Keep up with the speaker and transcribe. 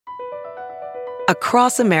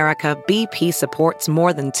Across America, BP supports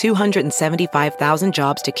more than 275,000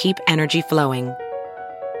 jobs to keep energy flowing.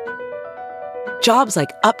 Jobs like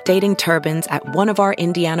updating turbines at one of our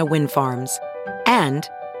Indiana wind farms and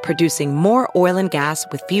producing more oil and gas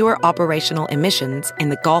with fewer operational emissions in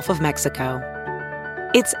the Gulf of Mexico.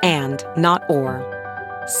 It's and, not or.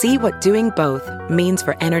 See what doing both means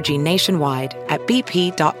for energy nationwide at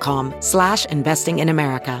bp.com/investing in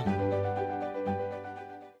America.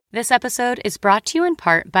 This episode is brought to you in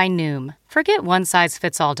part by Noom. Forget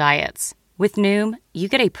one-size-fits-all diets. With Noom, you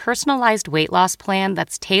get a personalized weight loss plan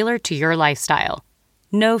that's tailored to your lifestyle.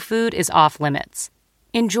 No food is off limits.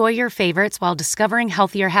 Enjoy your favorites while discovering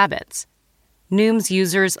healthier habits. Noom's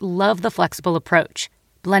users love the flexible approach,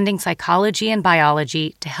 blending psychology and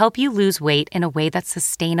biology to help you lose weight in a way that's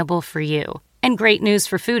sustainable for you. And great news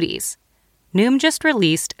for foodies. Noom just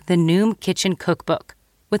released the Noom Kitchen Cookbook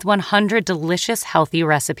with 100 delicious, healthy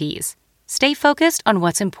recipes. Stay focused on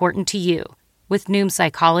what's important to you with Noom's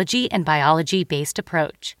psychology and biology-based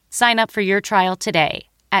approach. Sign up for your trial today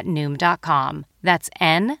at Noom.com. That's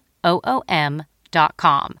NOOM.com.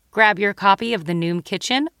 Grab your copy of the Noom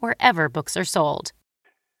Kitchen wherever books are sold.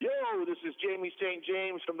 Yo, this is Jamie St.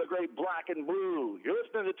 James from the great Black and Blue. You're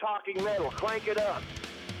listening to Talking Metal. Crank it up.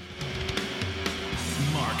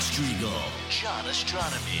 Mark Strigl, John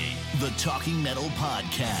Astronomy, the Talking Metal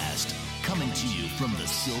Podcast, coming to you from the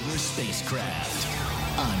Silver Spacecraft.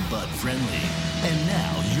 I'm Bud Friendly, and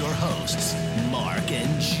now your hosts, Mark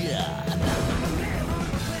and John.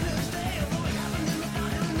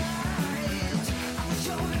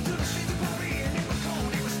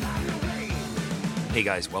 Hey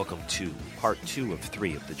guys, welcome to part 2 of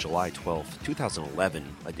 3 of the July 12th,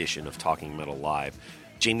 2011 edition of Talking Metal Live.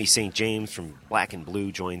 Jamie St. James from Black and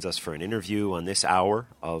Blue joins us for an interview on this hour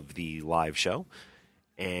of the live show.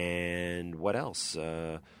 And what else?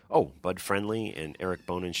 Bud Friendly and Eric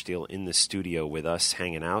Bonenstiel in the studio with us,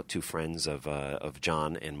 hanging out, two friends of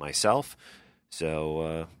John and myself.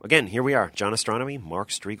 So, again, here we are, John Astronomy, Mark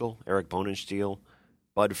Strigl, Eric Bonenstiel,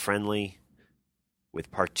 Bud Friendly,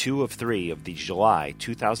 with part 2 of 3 of the July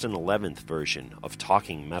 2011 version of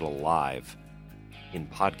Talking Metal Live in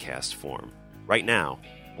podcast form. Right now,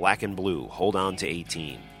 Black and Blue, hold on to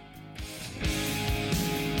 18.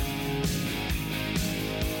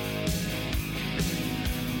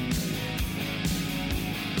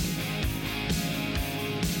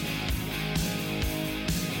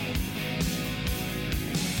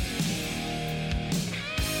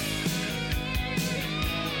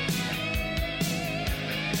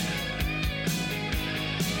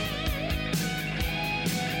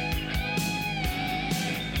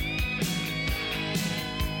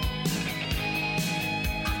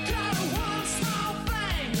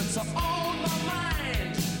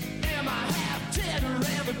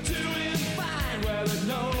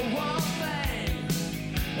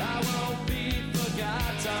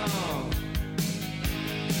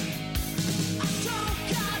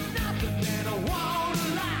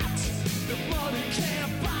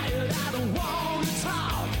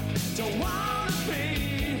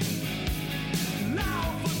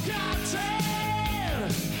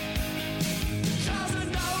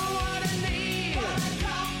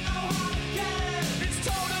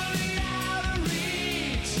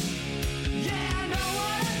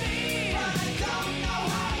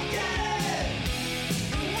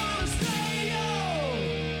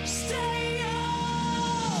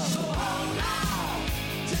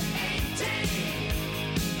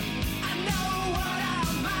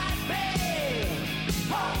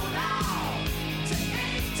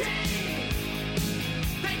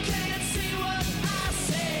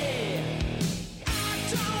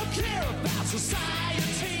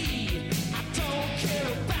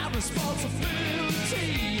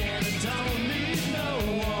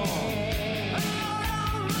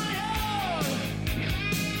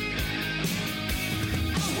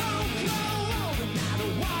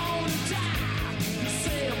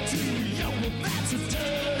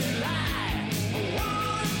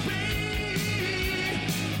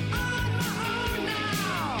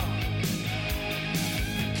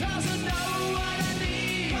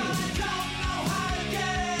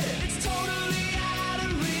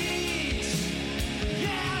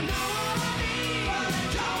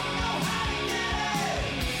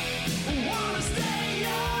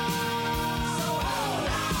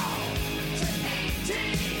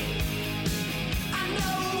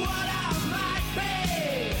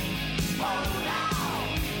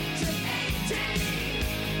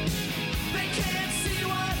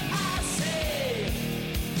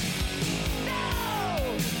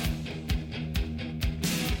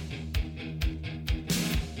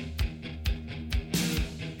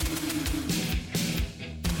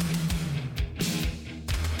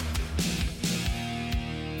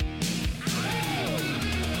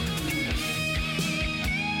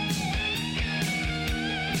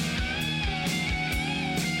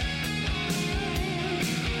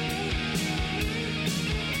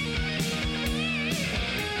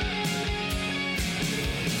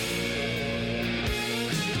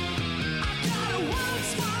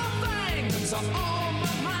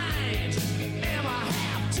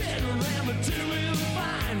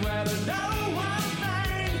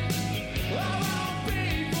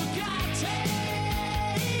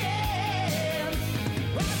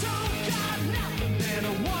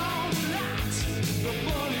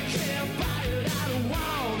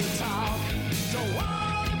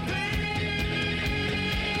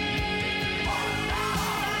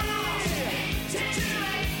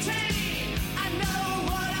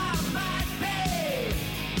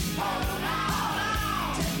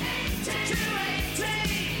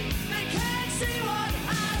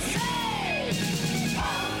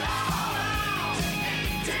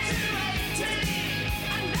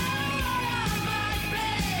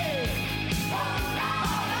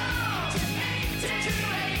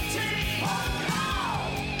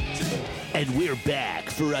 And we're back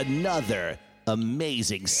for another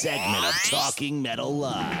amazing segment of Talking Metal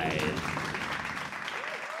Live.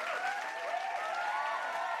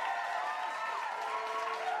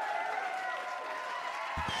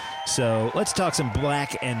 So let's talk some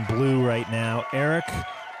Black and Blue right now. Eric,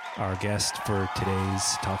 our guest for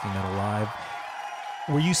today's Talking Metal Live,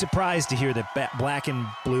 were you surprised to hear that Black and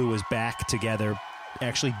Blue was back together,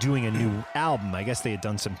 actually doing a new album? I guess they had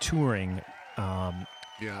done some touring,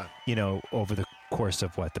 over the course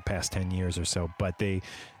of the past 10 years or so. But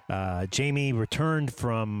Jamie returned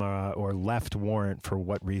from or left Warrant for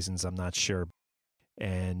what reasons, I'm not sure,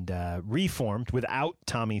 and reformed without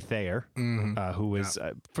Tommy Thayer, who was,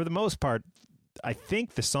 for the most part, I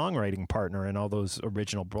think the songwriting partner in all those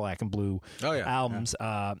original Black and Blue albums.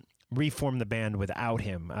 Reformed the band without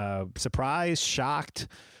him. Surprised, shocked,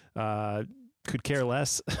 could care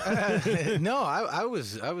less. No, I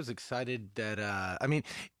was excited that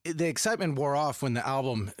the excitement wore off when the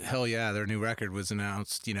album Hell Yeah, their new record was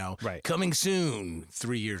announced, coming soon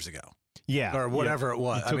 3 years ago. Yeah. Or whatever it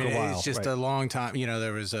was. It took a while, it's just a long time.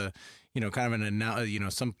 There was kind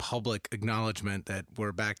of some public acknowledgement that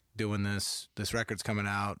we're back doing this. This record's coming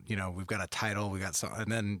out. We've got a title, we got some, and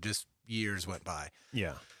then just years went by.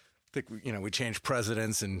 Yeah. I think, we changed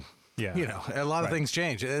presidents and, Yeah. A lot of things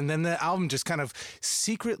changed. And then the album just kind of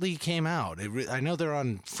secretly came out. I know they're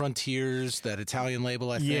on Frontiers, that Italian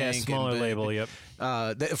label, I think. Yeah, smaller label, yep.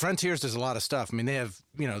 Frontiers does a lot of stuff. I mean, they have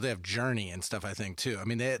Journey and stuff, I think, too. I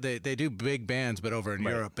mean, they do big bands, but over in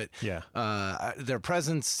Europe. But their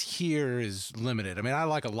presence here is limited. I mean, I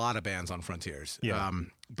like a lot of bands on Frontiers. Yeah.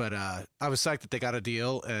 But I was psyched that they got a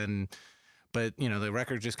deal. But the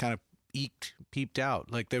record just kind of peeped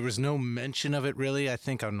out. Like, there was no mention of it really, I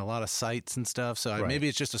think, on a lot of sites and stuff. So maybe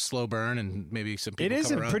it's just a slow burn, and maybe some people. It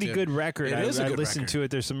is a pretty good record. I listened to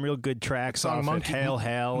it. There's some real good tracks off it. Hail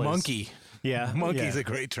Monkey. Yeah, Monkey's a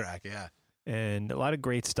great track. Yeah. And a lot of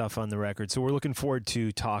great stuff on the record. So we're looking forward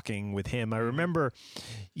to talking with him. I remember,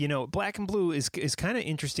 Black and Blue is kind of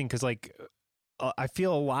interesting because, I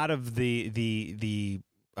feel a lot of the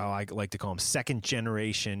I like to call them second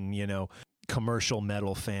generation, commercial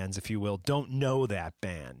metal fans, if you will, don't know that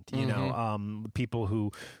band. People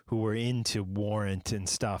who were into Warrant and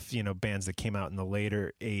stuff, bands that came out in the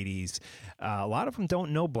later 80s. A lot of them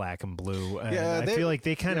don't know Black and Blue. And I feel like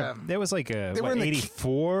they kind of, there was like a,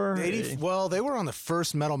 84? Well, they were on the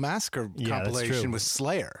first Metal Massacre compilation with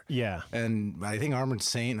Slayer. Yeah. And I think Armored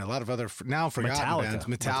Saint and a lot of other now forgotten bands.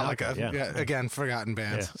 Metallica. Yeah. Again, forgotten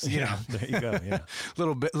bands. Yeah. There you go. Yeah.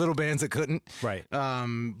 little bands that couldn't. Right.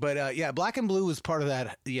 But Black and Blue was part of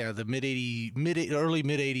that. Yeah, the early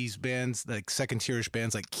mid 80s bands, like second tierish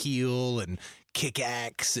bands like Keel and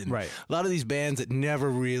Kick-Axe, and a lot of these bands that never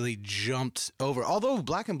really jumped over. Although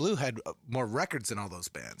Black and Blue had more records than all those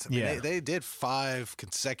bands. I mean, they did 4 or 5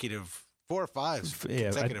 consecutive records.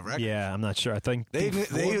 Yeah, I'm not sure. I think they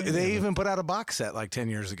even put out a box set like 10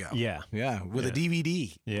 years ago. Yeah, with a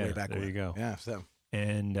DVD. Yeah, way back there you go. Yeah, so.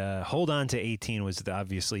 And Hold On to 18 was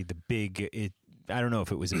obviously the big. I don't know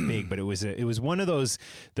if it was a big, but it was one of those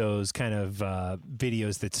kind of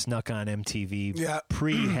videos that snuck on MTV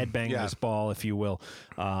pre-Headbangers Ball, if you will.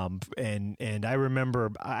 And I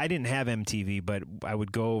remember I didn't have MTV, but I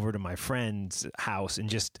would go over to my friend's house and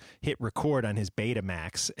just hit record on his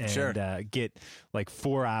Betamax and get like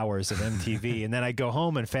 4 hours of MTV, and then I'd go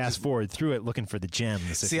home and fast forward through it looking for the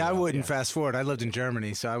gems. See, I wouldn't fast forward. I lived in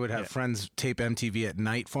Germany, so I would have friends tape MTV at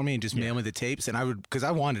night for me and just mail me the tapes, and because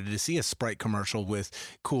I wanted to see a Sprite commercial with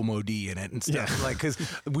Kool Moe Dee in it and stuff, because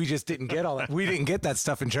we just didn't get all that. We didn't get that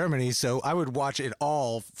stuff in Germany, so I would watch it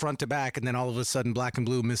all front to back, and then all of a sudden, Black and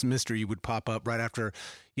Blue Miss Mystery would pop up right after,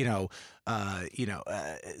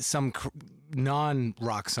 some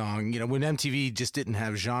non-rock song. When MTV just didn't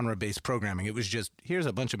have genre-based programming, it was just, here's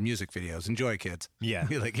a bunch of music videos. Enjoy, kids. Yeah,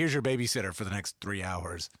 like, here's your babysitter for the next 3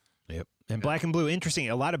 hours. Yep. And Black and Blue, interesting.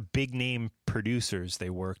 A lot of big name producers they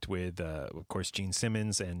worked with. Of course, Gene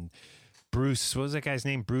Simmons and Bruce, what was that guy's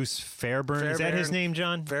name? Bruce Fairbairn. Is that his name,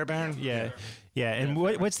 John? Fairbairn? Yeah. And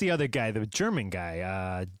what's the other guy, the German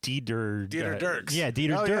guy? Dieter Dierks. Yeah,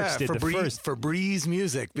 Dieter Dierks did the first. Febreze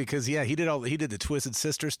Music, because, he did the Twisted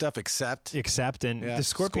Sister stuff, Except, and the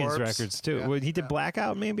Scorpions records, too. Yeah. Well, he did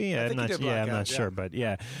Blackout, maybe? I'm not sure, but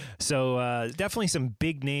yeah. So definitely some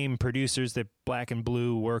big name producers that Black and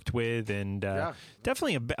Blue worked with, and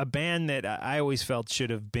definitely a band that I always felt should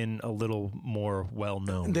have been a little more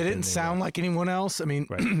well-known. They didn't sound like anyone else. I mean,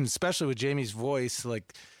 especially with Jamie's voice,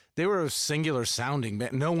 like, they were a singular sounding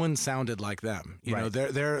band. No one sounded like them. You know,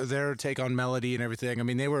 their take on melody and everything. I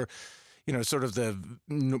mean, they were, sort of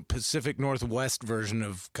the Pacific Northwest version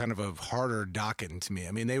of kind of a harder Dokken to me.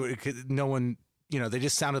 I mean, no one, they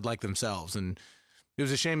just sounded like themselves, and it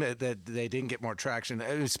was a shame that they didn't get more traction,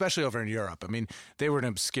 especially over in Europe. I mean, they were an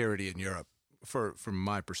obscurity in Europe from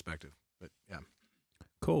my perspective. But yeah,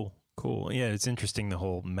 cool. Yeah, it's interesting, the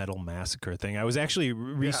whole Metal Massacre thing. I was actually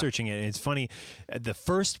researching it, and it's funny. The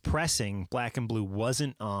first pressing, Black and Blue,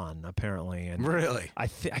 wasn't on, apparently. And really? I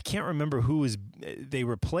can't remember who was. They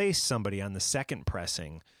replaced somebody on the second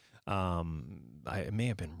pressing. It may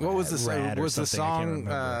have been what was the Rad was the song?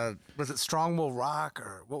 Was it Strong Will Rock,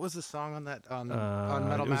 or what was the song on that on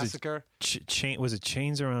Metal Massacre? Was it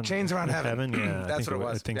Chains Around Heaven? Yeah, that's what it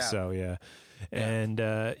was. I think so. Yeah. And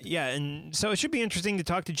and so it should be interesting to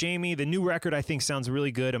talk to Jamie. The new record, I think, sounds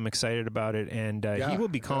really good. I'm excited about it, and he will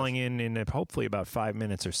be calling in hopefully about 5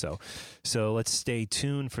 minutes or so. So let's stay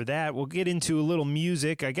tuned for that. We'll get into a little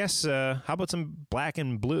music, I guess. How about some Black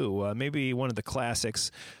and Blue? Maybe one of the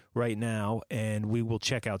classics right now, and we will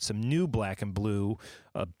check out some new Black and Blue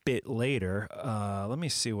a bit later. Let me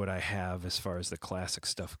see what I have as far as the classic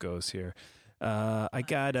stuff goes here. I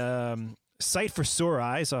got Sight for Sore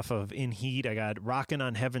Eyes off of In Heat. I got Rockin'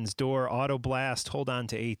 on Heaven's Door, Auto Blast, Hold On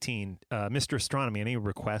to 18. Mr. Astronomy, any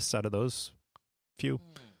requests out of those few?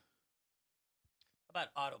 How about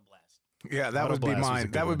Auto Blast? Yeah, that would be mine.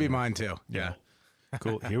 That would be mine too. Yeah.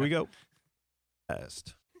 Cool. Here we go.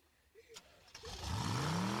 Best.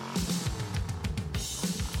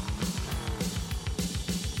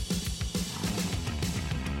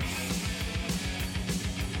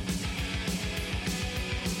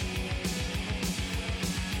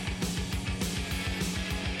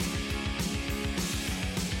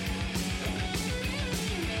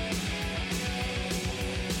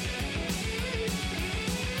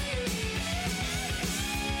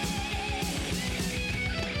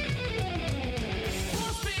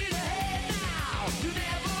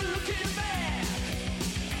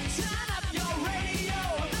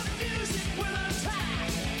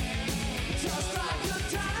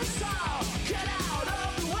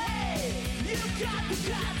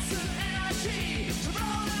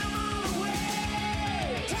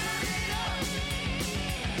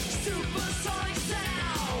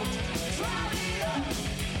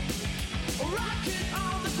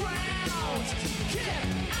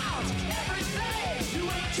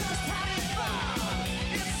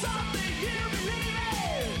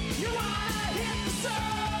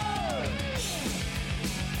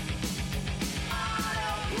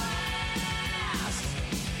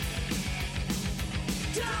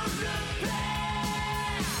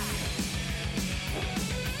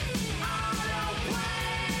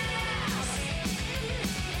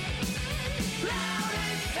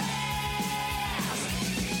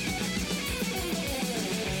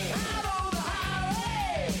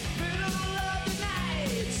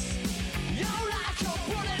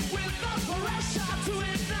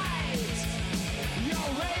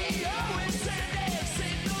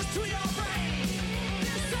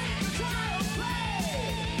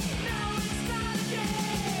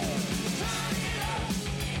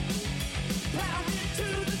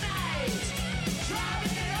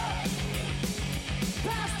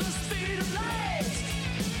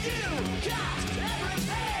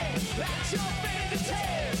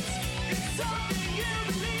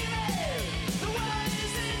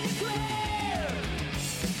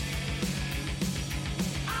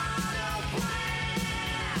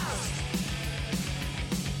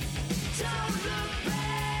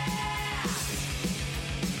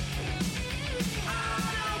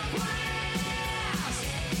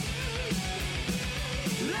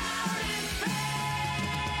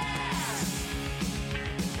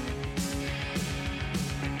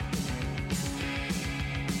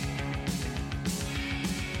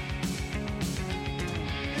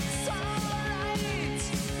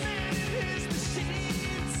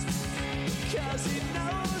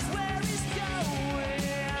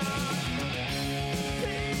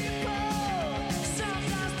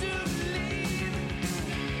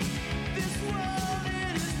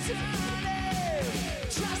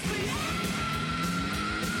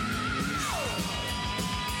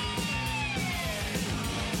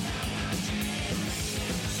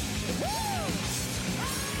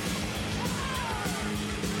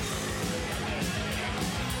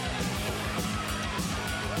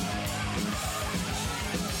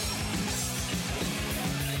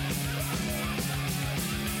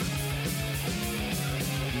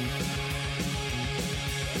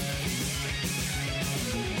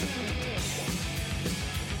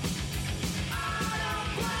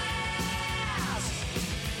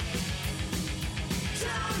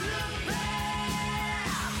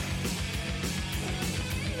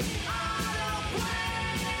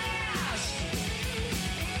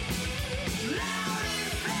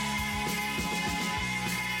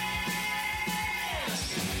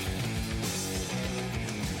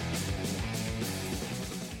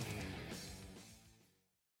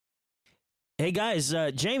 Hey, guys,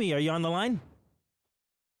 Jamie, are you on the line?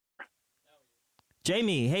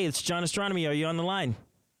 Jamie, hey, it's John Astronomy. Are you on the line?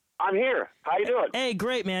 I'm here. How you doing? Hey,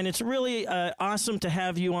 great, man. It's really awesome to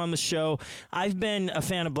have you on the show. I've been a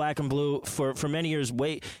fan of Black and Blue for many years,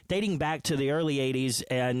 dating back to the early 80s,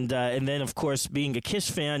 and then, of course, being a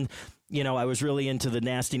Kiss fan, you know, I was really into the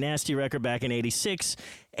Nasty Nasty record back in 86,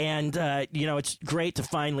 and, you know, it's great to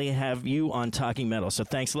finally have you on Talking Metal, so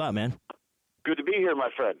thanks a lot, man. Good to be here, my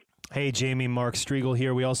friend. Hey, Jamie, Mark Striegel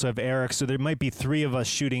here. We also have Eric, so there might be three of us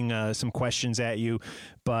shooting some questions at you.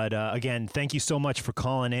 But again, thank you so much for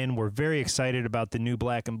calling in. We're very excited about the new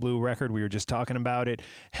Black and Blue record. We were just talking about it,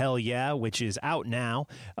 Hell Yeah, which is out now.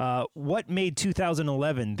 What made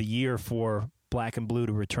 2011 the year for Black and Blue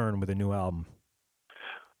to return with a new album?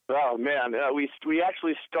 Oh, man, we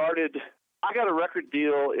actually started – I got a record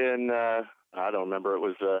deal in I don't remember. It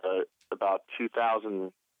was about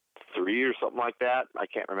 2003 or something like that. I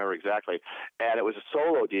can't remember exactly. And it was a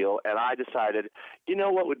solo deal, and I decided, you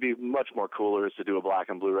know what would be much more cooler is to do a Black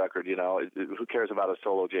and Blue record. You know, who cares about a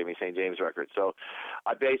solo Jamie St. James record? So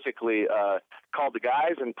I basically called the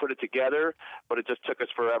guys and put it together, but it just took us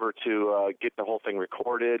forever to get the whole thing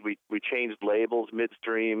recorded. We changed labels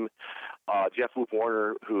midstream. Jeff Whoop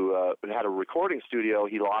Warner, who had a recording studio,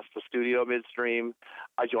 he lost the studio midstream.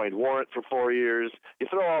 I joined Warrant for 4 years. You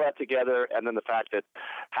throw all that together, and then the fact that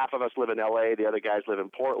half of us live in L.A., the other guys live in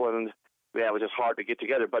Portland, yeah, it was just hard to get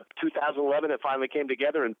together. But 2011, it finally came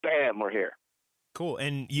together, and bam, we're here. Cool.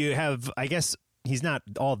 And you have, I guess, he's not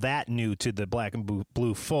all that new to the Black and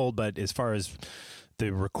Blue fold, but as far as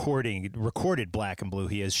the recorded Black and Blue,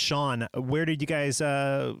 he is. Sean, where did you guys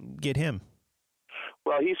get him?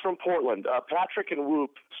 Well, he's from Portland. Patrick and Whoop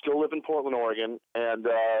still live in Portland, Oregon, and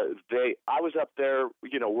I was up there,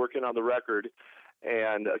 you know, working on the record,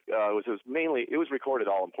 and it was recorded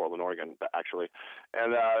all in Portland, Oregon, actually,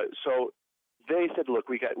 and so they said, look,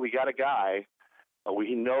 we got a guy,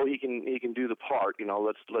 we know he can do the part, you know,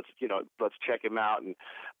 let's check him out, and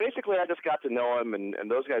basically I just got to know him, and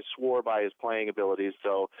those guys swore by his playing abilities,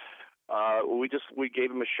 so. We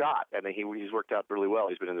gave him a shot, and he's worked out really well.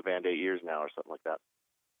 He's been in the band 8 years now or something like that.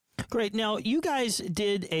 Great. Now, you guys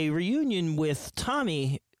did a reunion with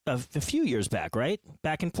Tommy a few years back, right?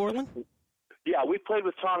 Back in Portland? Yeah, we played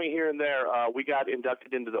with Tommy here and there. We got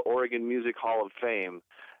inducted into the Oregon Music Hall of Fame,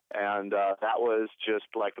 and that was just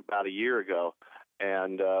like about a year ago.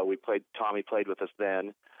 And Tommy played with us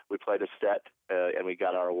then. We played a set, and we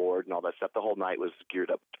got our award and all that stuff. The whole night was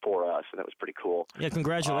geared up for us, and it was pretty cool. Yeah,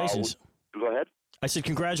 congratulations. Go ahead. I said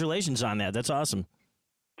congratulations on that. That's awesome.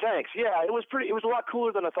 Thanks. Yeah, it was a lot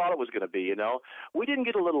cooler than I thought it was going to be. You know, we didn't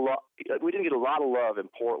get a lot of love in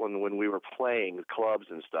Portland when we were playing clubs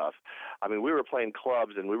and stuff. I mean, we were playing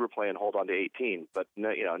clubs and we were playing Hold On to 18, but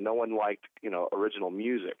no one liked original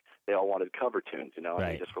music. They all wanted cover tunes. You know, right.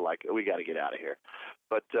 And they just were like, we got to get out of here.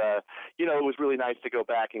 But it was really nice to go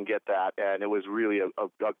back and get that, and it was really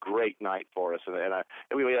a great night for us. And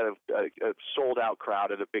we had a sold out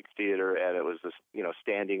crowd at a big theater, and it was this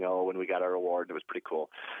standing O when we got our award. It was pretty cool.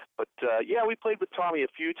 But we played with Tommy a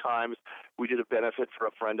few times. We did a benefit for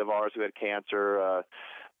a friend of ours who had cancer.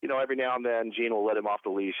 Every now and then Gene will let him off the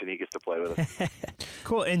leash, and he gets to play with us.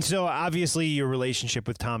 Cool. And so obviously your relationship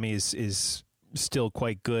with Tommy is still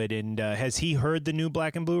quite good. And has he heard the new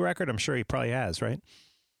Black and Blue record? I'm sure he probably has, right?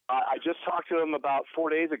 I just talked to him about 4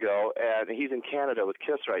 days ago, and he's in Canada with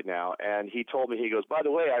Kiss right now. And he told me, he goes, by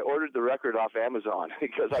the way, I ordered the record off Amazon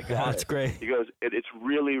because I got it. That's great. He goes, it's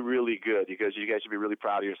really, really good. He goes, you guys should be really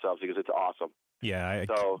proud of yourselves because it's awesome. Yeah, I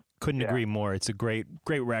couldn't agree more. It's a great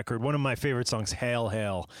record. One of my favorite songs, Hail,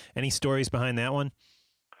 Hail. Any stories behind that one?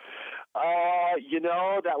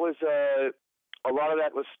 That was a lot of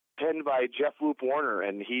that was penned by Jeff Whoop Warner,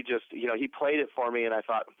 and he just, he played it for me, and I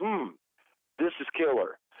thought, this is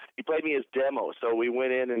killer. He played me his demo, so we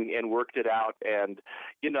went in and worked it out, and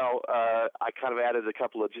I kind of added a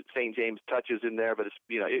couple of St. James touches in there, but it's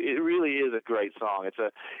it really is a great song. It's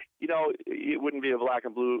it wouldn't be a Black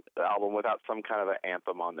and Blue album without some kind of an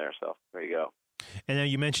anthem on there. So there you go. And now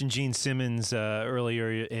you mentioned Gene Simmons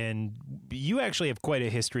earlier, and you actually have quite a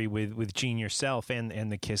history with Gene yourself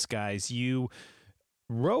and the Kiss guys. You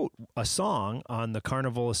wrote a song on the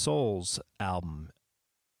Carnival of Souls album.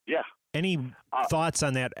 Yeah. Any thoughts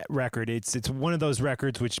on that record? It's one of those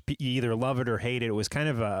records which you either love it or hate it. It was kind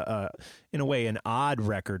of in a way, an odd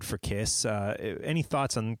record for Kiss. Any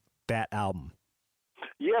thoughts on that album?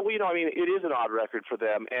 Yeah, well, it is an odd record for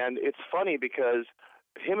them, and it's funny because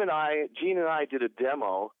Gene and I did a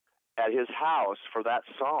demo at his house for that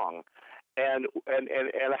song, and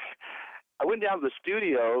I went down to the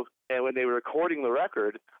studio, and when they were recording the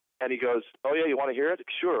record, And he goes, "Oh yeah, you want to hear it?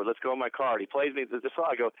 Sure, let's go in my car." And he plays me the song.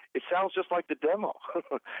 I go, "It sounds just like the demo."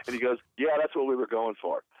 And he goes, "Yeah, that's what we were going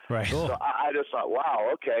for." Right. Cool. So I just thought, wow,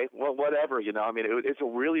 okay, well, whatever, you know. I mean, it's a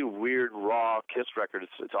really weird, raw Kiss record.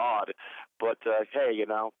 It's odd, but hey, you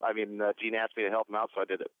know, I mean, Gene asked me to help him out, so I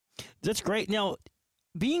did it. That's great. Now,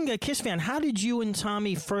 being a Kiss fan, how did you and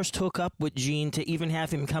Tommy first hook up with Gene to even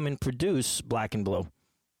have him come and produce Black and Blue?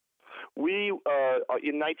 We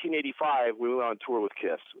in 1985 we went on tour with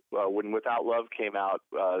Kiss. When Without Love came out,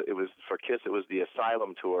 it was for Kiss. It was the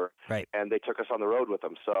Asylum tour, right? And they took us on the road with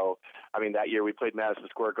them. So, I mean, that year we played Madison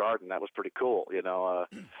Square Garden. That was pretty cool, you know.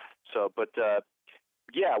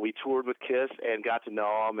 Yeah, we toured with Kiss and got to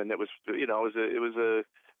know him, and it was, you know,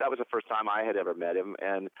 that was the first time I had ever met him.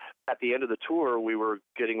 And at the end of the tour, we were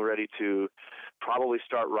getting ready to probably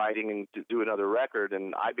start writing and do another record.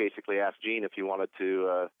 And I basically asked Gene if he wanted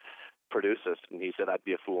to produce us, and he said I'd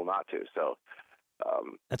be a fool not to. So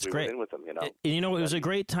that's we great. went in with him, you know. You know, it was a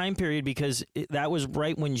great time period because that was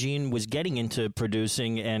right when Gene was getting into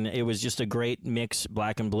producing, and it was just a great mix,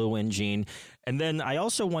 Black and Blue and Gene. And then I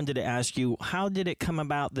also wanted to ask you, how did it come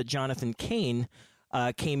about that Jonathan Cain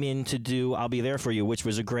came in to do "I'll Be There For You," which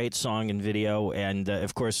was a great song and video. And,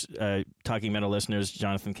 of course, Talking Metal listeners,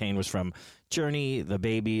 Jonathan Cain was from Journey, The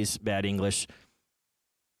Babies, Bad English.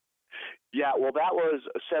 Yeah, well, that was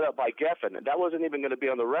set up by Geffen. That wasn't even going to be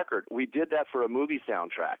on the record. We did that for a movie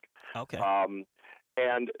soundtrack. Okay.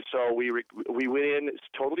 And so we went in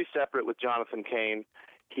totally separate with Jonathan Cain.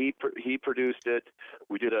 He produced it.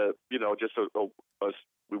 We did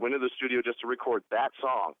we went to the studio just to record that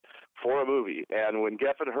song for a movie. And when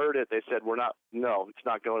Geffen heard it, they said, no, it's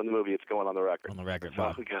not going in the movie. It's going on the record. On the record.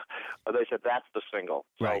 So, they said, that's the single.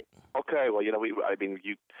 So, right. Okay, well, you know,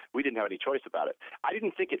 we didn't have any choice about it. I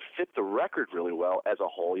didn't think it fit the record really well as a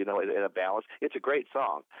whole, you know, in a balance. It's a great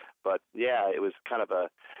song. But, yeah, it was kind of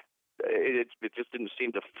it just didn't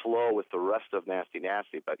seem to flow with the rest of Nasty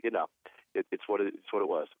Nasty. But, you know, it's what it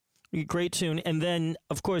was. Great tune. And then,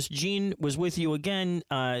 of course, Gene was with you again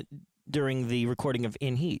during the recording of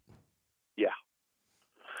In Heat.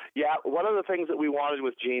 Yeah, one of the things that we wanted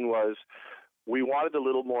with Gene was we wanted a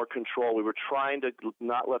little more control. We were trying to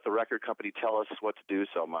not let the record company tell us what to do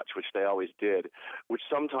so much, which they always did, which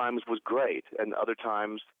sometimes was great and other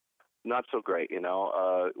times not so great, you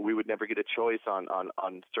know. We would never get a choice on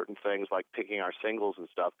certain things like picking our singles and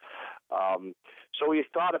stuff. So we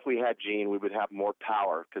thought if we had Gene, we would have more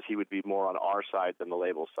power because he would be more on our side than the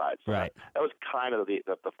label side. So right. That was kind of the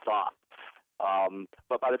thought.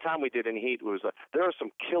 But by the time we did In Heat, there are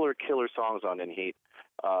some killer songs on In Heat.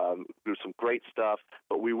 There was some great stuff,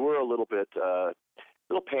 but we were a little bit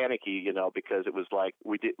panicky, you know, because it was like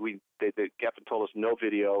Geffen told us no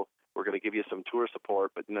video. We're going to give you some tour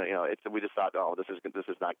support, but no, you know, we just thought, oh, this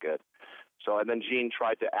is not good. So, and then Gene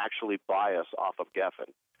tried to actually buy us off of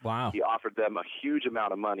Geffen. Wow. He offered them a huge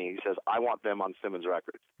amount of money. He says, I want them on Simmons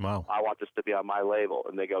Records. Wow. I want this to be on my label.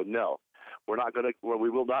 And they go, no, we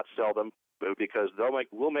will not sell them because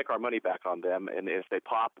we'll make our money back on them. And if they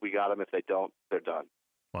pop, we got them. If they don't, they're done.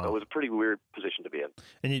 Wow. So it was a pretty weird position to be in.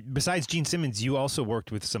 And besides Gene Simmons, you also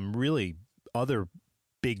worked with some really other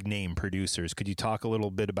big name producers. Could you talk a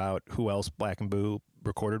little bit about who else Black and Blue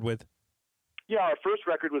recorded with? Yeah, our first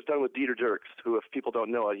record was done with Dieter Dierks, who, if people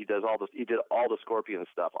don't know it, he did all the Scorpion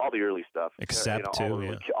stuff, all the early stuff, except all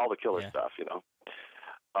the killer stuff, you know.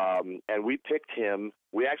 And we picked him.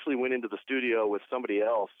 We actually went into the studio with somebody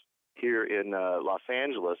else here in Los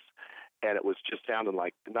Angeles, and it was just sounding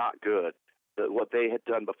like not good. What they had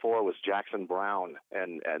done before was Jackson Browne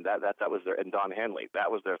and that was their, and Don Henley.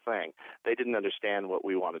 That was their thing. They didn't understand what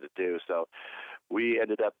we wanted to do, so we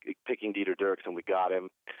ended up picking Dieter Dierks, and we got him.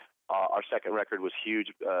 Our second record was huge,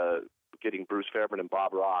 getting Bruce Fairbairn and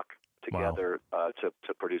Bob Rock together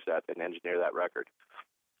to produce that and engineer that record.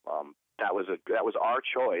 That was our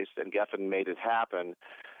choice, and Geffen made it happen.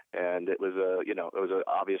 And it was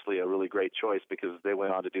obviously a really great choice because they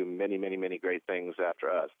went on to do many, many, many great things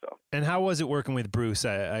after us. So. And how was it working with Bruce?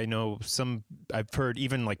 I know I've heard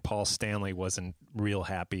even like Paul Stanley wasn't real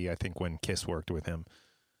happy, I think, when Kiss worked with him.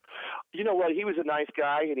 You know what? He was a nice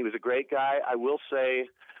guy and he was a great guy. I will say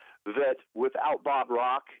that without Bob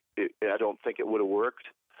Rock, I don't think it would have worked.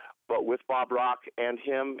 But with Bob Rock and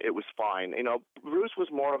him, it was fine. You know, Bruce was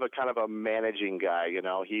more of a kind of a managing guy. You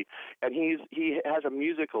know, he has a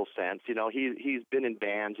musical sense. You know, he's been in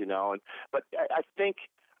bands. You know, but I think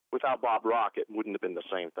without Bob Rock, it wouldn't have been the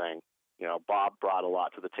same thing. You know, Bob brought a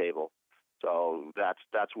lot to the table, so that's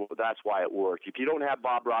why it worked. If you don't have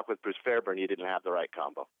Bob Rock with Bruce Fairbairn, you didn't have the right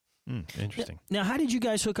combo. Interesting. Now, how did you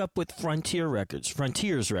guys hook up with Frontiers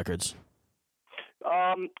Records?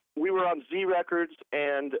 We were on Z Records,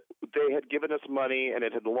 and they had given us money, and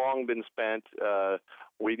it had long been spent.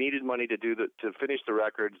 We needed money to finish the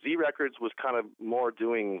record. Z Records was kind of more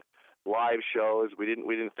doing live shows. We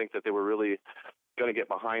didn't think that they were really going to get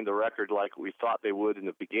behind the record like we thought they would in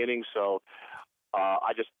the beginning. So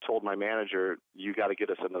I just told my manager, "You got to get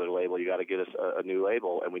us another label. You got to get us a new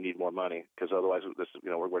label, and we need more money because otherwise,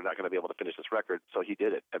 we're not going to be able to finish this record." So he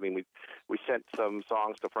did it. I mean, we sent some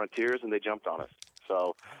songs to Frontiers, and they jumped on us.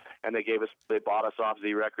 So, and they bought us off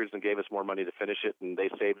Z Records and gave us more money to finish it, and they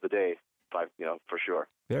saved the day, for sure.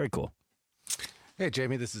 Very cool. Hey,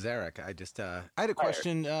 Jamie, this is Eric. I had a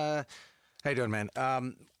question. How you doing, man?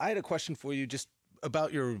 I had a question for you just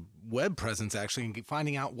about your web presence, actually, and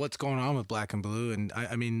finding out what's going on with Black and Blue. And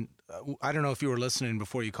I mean, I don't know if you were listening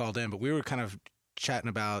before you called in, but we were kind of chatting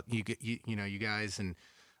about you guys, and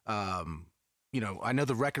I know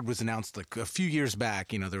the record was announced like a few years back.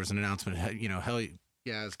 There was an announcement. Hell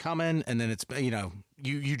yeah, it's coming, and then it's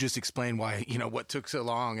you just explained why what took so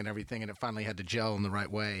long and everything, and it finally had to gel in the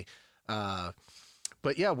right way.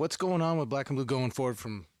 But yeah, what's going on with Black and Blue going forward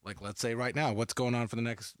from, like, let's say right now? What's going on for the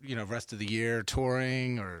next, rest of the year?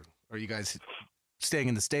 Touring, or are you guys staying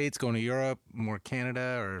in the States, going to Europe, more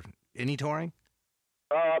Canada, or any touring?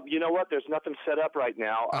 You know what? There's nothing set up right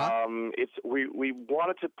now. We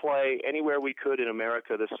wanted to play anywhere we could in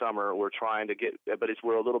America this summer. We're trying to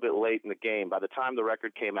we're a little bit late in the game. By the time the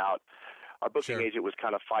record came out, our booking agent was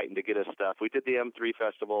kind of fighting to get us stuff. We did the M3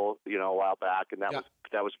 Festival, a while back, and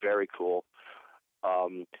that was very cool.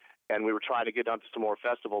 And we were trying to get onto some more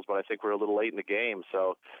festivals, but I think we're a little late in the game.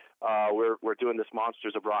 So we're doing this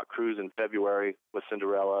Monsters of Rock cruise in February with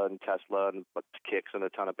Cinderella and Tesla and Kicks and a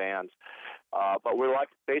ton of bands. But we're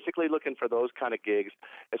basically looking for those kind of gigs.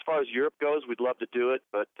 As far as Europe goes, we'd love to do it,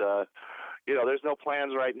 but there's no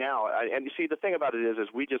plans right now. And you see, the thing about it is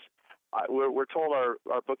we're told our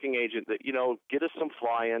booking agent that get us some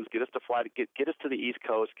fly-ins, get us to the East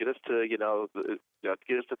Coast, get us to get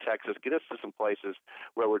us to Texas, get us to some places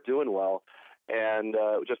where we're doing well, and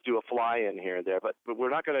just do a fly-in here and there. But we're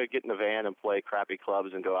not going to get in a van and play crappy clubs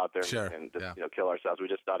and go out there and kill ourselves. We're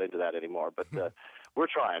just not into that anymore. But we're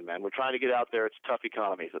trying, man. We're trying to get out there. It's a tough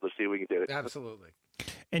economy, so let's see what we can do. Absolutely.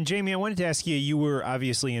 And Jamie, I wanted to ask you, you were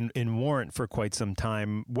obviously in Warrant for quite some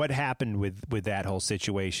time. What happened with that whole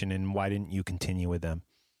situation, and why didn't you continue with them?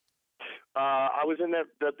 I was in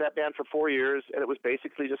that band for 4 years, and it was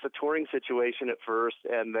basically just a touring situation at first,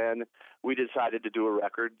 and then we decided to do a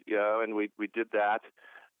record, and we did that.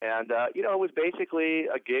 And, it was basically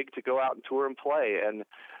a gig to go out and tour and play. And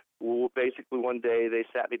basically one day they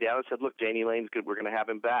sat me down and said, "Look, Jani Lane's good. We're going to have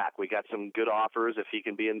him back. We got some good offers. If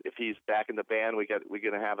he's back in the band, we're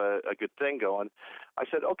going to have a good thing going." I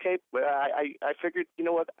said, "Okay." Well, I figured, you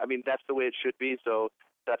know what? I mean, that's the way it should be. So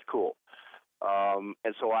that's cool.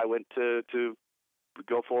 And so I went to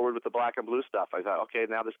go forward with the Black and Blue stuff. I thought, okay,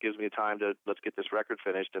 now this gives me time to let's get this record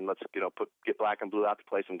finished and let's get Black and Blue out to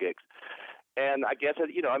play some gigs. And I guess as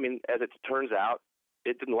it turns out,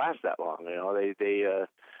 it didn't last that long. They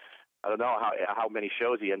I don't know how many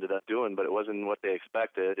shows he ended up doing, but it wasn't what they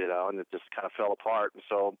expected, and it just kind of fell apart. And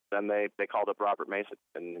so then they called up Robert Mason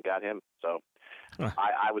and got him. So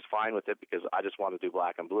I was fine with it because I just wanted to do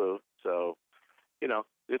Black and Blue. So,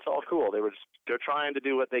 it's all cool. They're trying to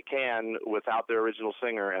do what they can without their original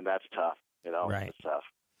singer, and that's tough. Right. It's tough.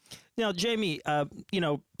 Now, Jamie,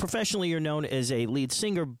 professionally you're known as a lead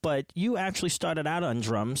singer, but you actually started out on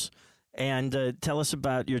drums. And tell us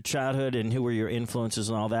about your childhood and who were your influences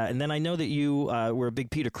and all that. And then I know that you were a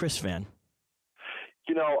big Peter Criss fan.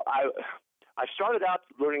 I started out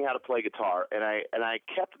learning how to play guitar, and I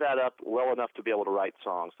kept that up well enough to be able to write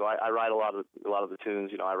songs. So I write a lot of the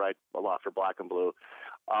tunes. I write a lot for Black and Blue.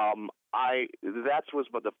 That was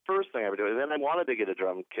the first thing I ever did. And then I wanted to get a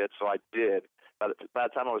drum kit, so I did. By the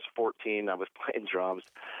time I was 14, I was playing drums.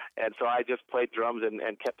 And so I just played drums and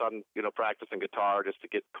kept on, practicing guitar just to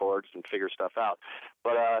get chords and figure stuff out.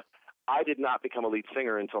 But I did not become a lead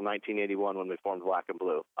singer until 1981 when we formed Black and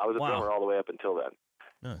Blue. I was a drummer all the way up until then.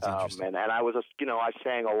 Oh, that's interesting. And I was, I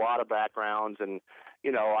sang a lot of backgrounds, and,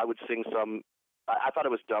 I would sing some. I thought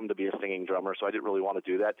it was dumb to be a singing drummer, so I didn't really want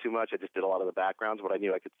to do that too much. I just did a lot of the backgrounds, but I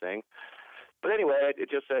knew I could sing. But anyway,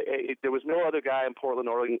 there was no other guy in Portland,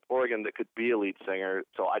 Oregon that could be a lead singer.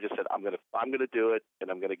 So I just said, I'm gonna do it,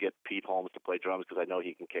 and I'm gonna get Pete Holmes to play drums because I know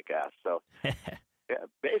he can kick ass. So yeah,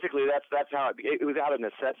 basically that's how it was out of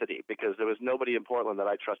necessity because there was nobody in Portland that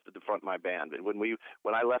I trusted to front my band. And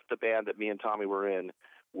when I left the band that me and Tommy were in,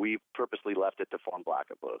 we purposely left it to form Black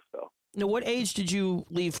and Blue. So now, what age did you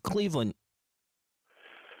leave Cleveland?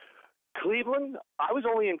 Cleveland? I was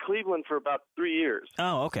only in Cleveland for about 3 years.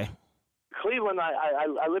 Oh, okay. Cleveland,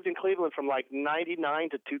 I lived in Cleveland from like 99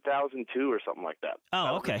 to 2002 or something like that.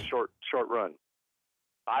 Oh, okay. That was a short run.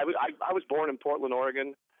 I was born in Portland,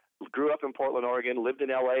 Oregon, grew up in Portland, Oregon, lived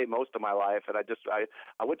in L.A. most of my life, and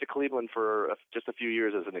I went to Cleveland for just a few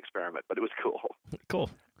years as an experiment, but it was cool. Cool.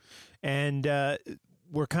 And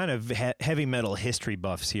we're kind of heavy metal history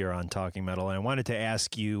buffs here on Talking Metal, and I wanted to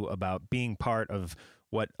ask you about being part of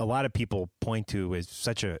what a lot of people point to as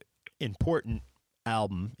such a important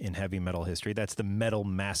album in heavy metal history. That's the Metal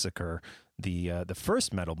Massacre, the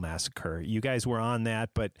first Metal Massacre. You guys were on that,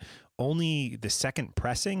 but only the second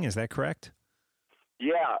pressing. Is that correct?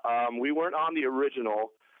 Yeah, we weren't on the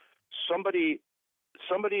original. Somebody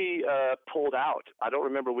pulled out. I don't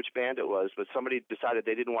remember which band it was, but somebody decided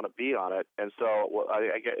they didn't want to be on it, and so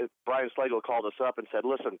Brian Slagle called us up and said,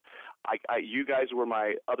 "Listen, you guys were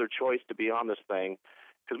my other choice to be on this thing,"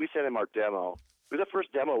 because we sent him our demo. It was the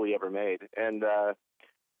first demo we ever made, and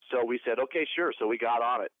so we said, "Okay, sure." So we got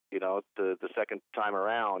on it, the second time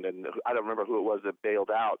around, and I don't remember who it was that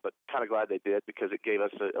bailed out, but kind of glad they did because it gave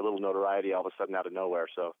us a little notoriety all of a sudden out of nowhere.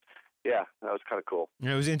 So. Yeah, that was kind of cool.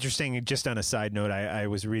 It was interesting. Just on a side note, I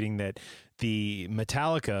was reading that the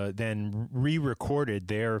Metallica then re-recorded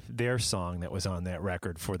their song that was on that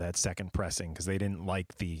record for that second pressing because they didn't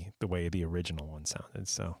like the way the original one sounded.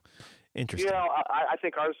 So interesting. I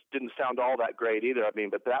think ours didn't sound all that great either. I mean,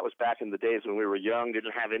 but that was back in the days when we were young,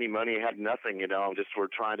 didn't have any money, had nothing, just were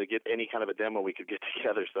trying to get any kind of a demo we could get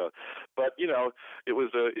together. So, but it was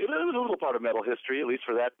a little part of metal history, at least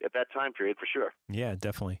at that time period, for sure. Yeah,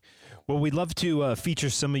 definitely. Well, we'd love to feature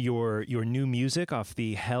some of your new music off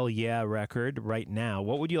the Hell Yeah record right now.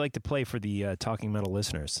 What would you like to play for the Talking Metal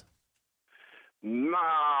listeners?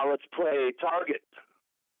 Let's play Target.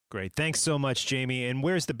 Great. Thanks so much, Jamie. And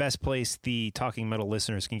where's the best place the Talking Metal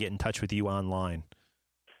listeners can get in touch with you online?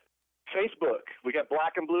 Facebook. We got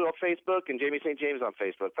Black and Blue on Facebook and Jamie St. James on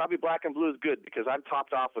Facebook. Probably Black and Blue is good because I'm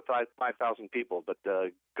topped off with 5,000 people. But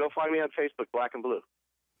go find me on Facebook, Black and Blue.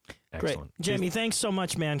 Excellent. Great. Jamie, thanks so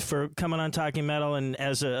much, man, for coming on Talking Metal. And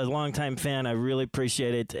as a longtime fan, I really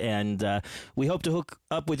appreciate it. And we hope to hook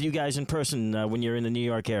up with you guys in person when you're in the New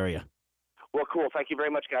York area. Well, cool. Thank you very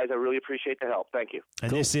much, guys. I really appreciate the help. Thank you. And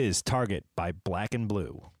cool. This is Target by Black and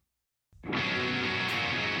Blue.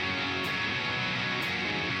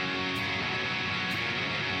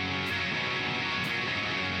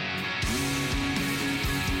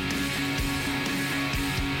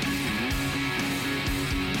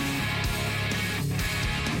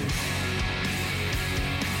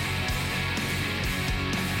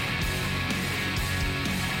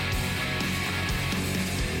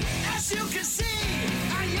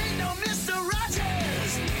 I ain't no Mr.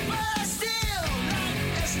 Rogers, but I still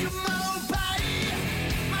like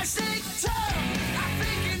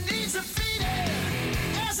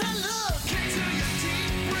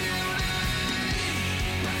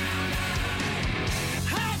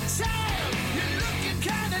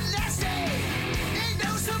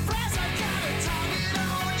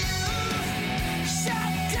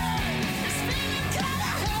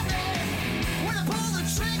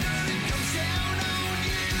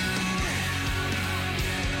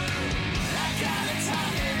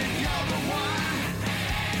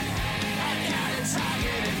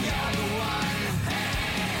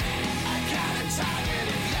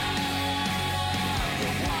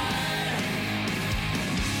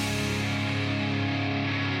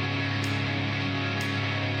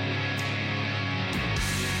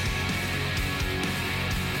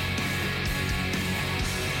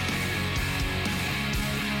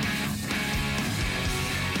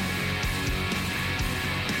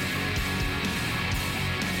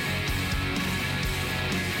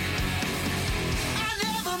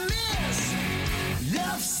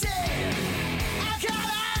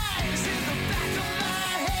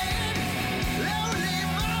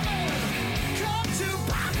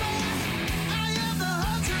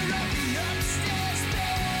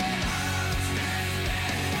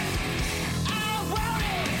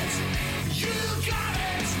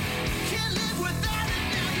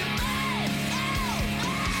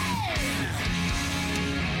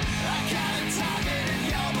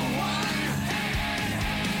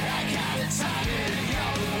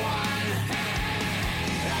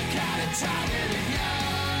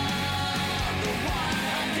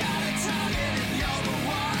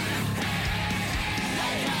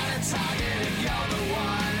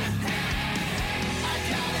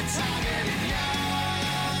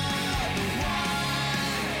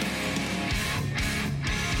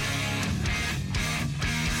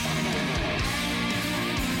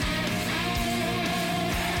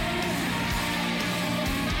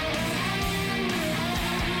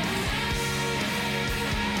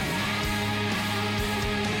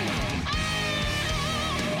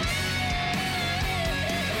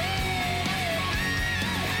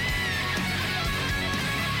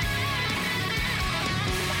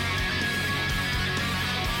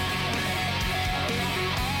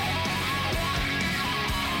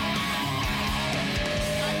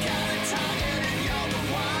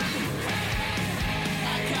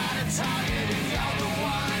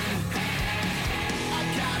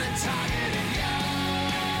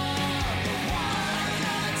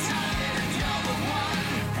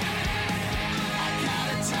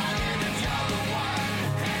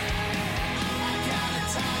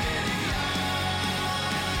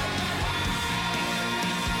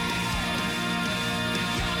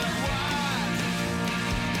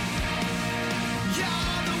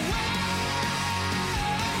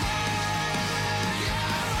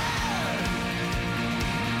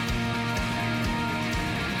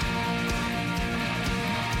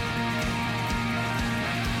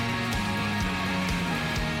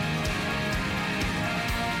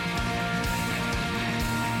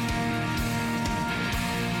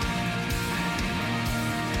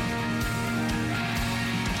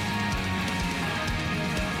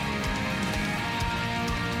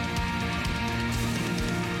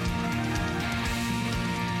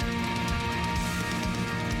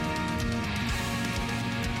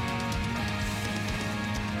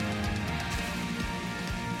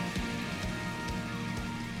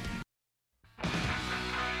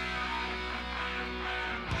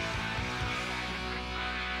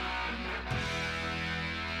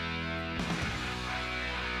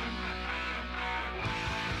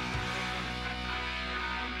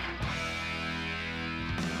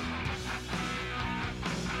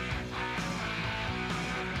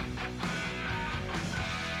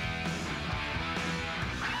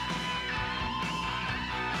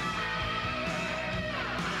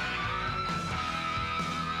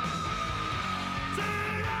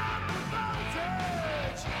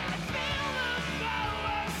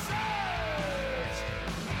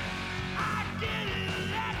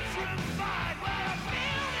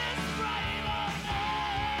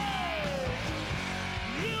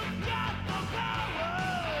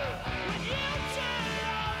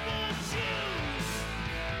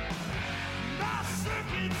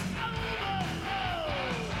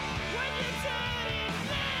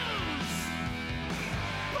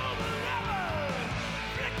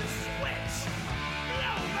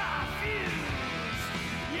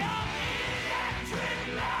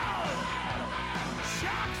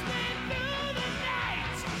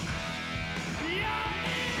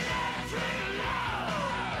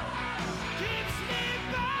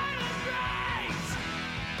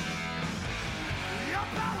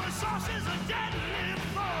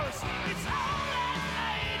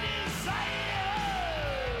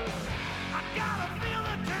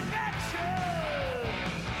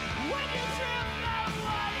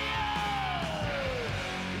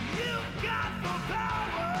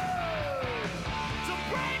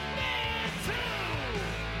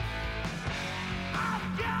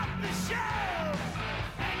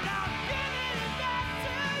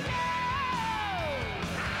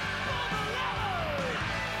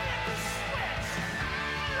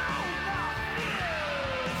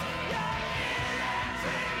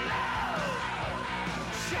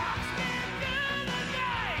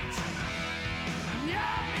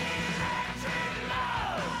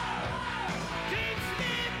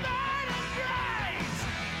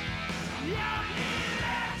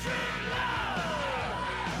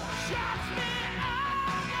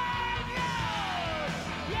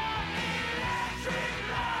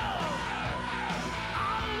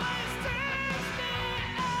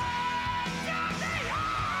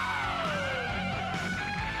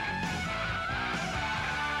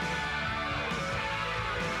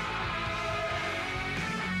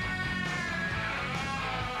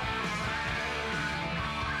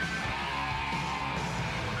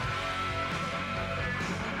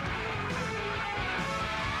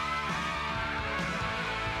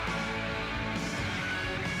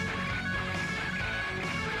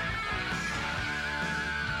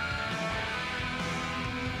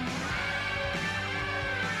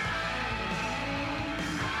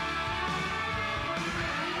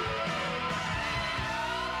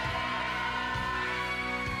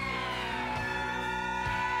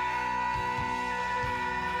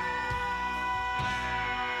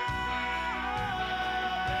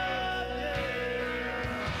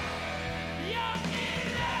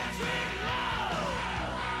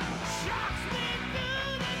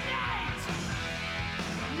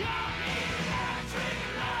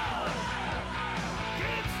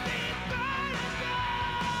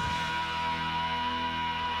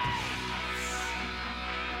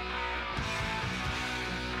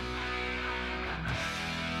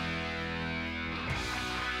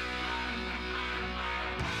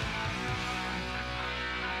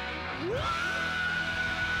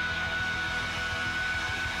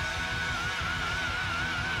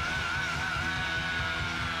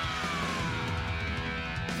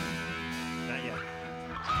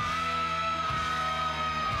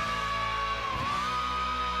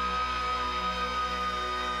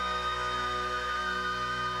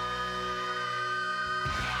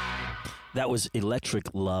That was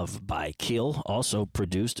Electric Love by Keel, also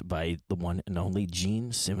produced by the one and only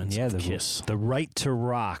Gene Simmons of Kiss. The Right to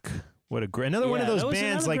Rock. What a great another one of those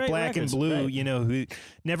bands like Black and Blue, right. Who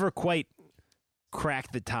never quite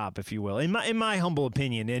cracked the top, if you will, in my humble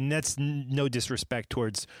opinion. And that's no disrespect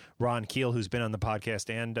towards Ron Keel, who's been on the podcast,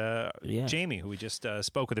 and Jamie, who we just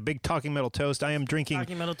spoke with. A big Talking Metal toast. I am drinking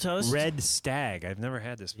Talking Metal toast. Red Stag. I've never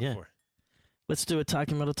had this before. Let's do a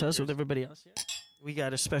Talking Metal toast with everybody else here. We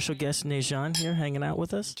got a special guest, Nejan, here hanging out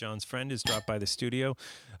with us. John's friend has dropped by the studio.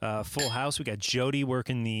 Full house. We got Jody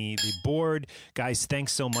working the board. Guys,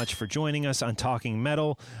 thanks so much for joining us on Talking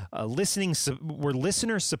Metal. We're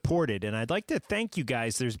listener supported, and I'd like to thank you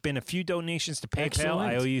guys. There's been a few donations to PayPal.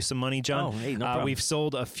 Excellent. I owe you some money, John. Oh, hey, no problem. We've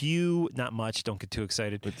sold a few, not much, don't get too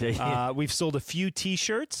excited. We've sold a few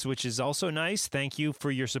T-shirts, which is also nice. Thank you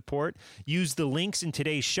for your support. Use the links in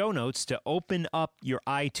today's show notes to open up your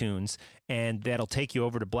iTunes, and that'll take you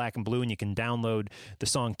over to Black and Blue, and you can download the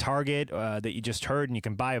song Target that you just heard, and you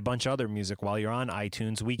can buy a bunch of other music while you're on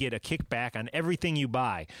iTunes. We get a kickback on everything you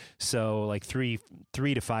buy, so like 3 to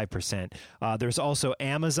 5%. There's also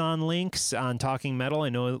Amazon links on Talking Metal. I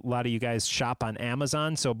know a lot of you guys shop on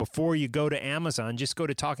Amazon, so before you go to Amazon, just go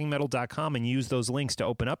to talkingmetal.com and use those links to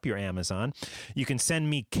open up your Amazon. You can send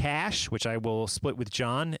me cash, which I will split with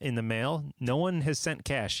John in the mail. No one has sent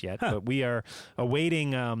cash yet, but we are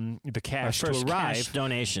awaiting the cash to arrive. Cash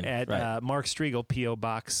donation at Mark Striegel, P.O.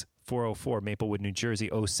 Box 404, Maplewood, New Jersey,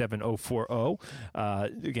 07040.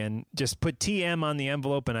 Again, just put TM on the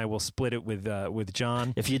envelope, and I will split it with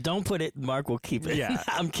John. If you don't put it, Mark will keep it. Yeah.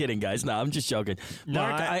 I'm kidding, guys. No, I'm just joking.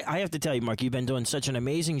 Mark, I have to tell you, Mark, you've been doing such an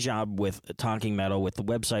amazing job with Talking Metal, with the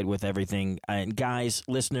website, with everything. And guys,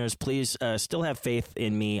 listeners, please still have faith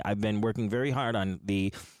in me. I've been working very hard on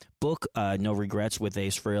the book, No Regrets, with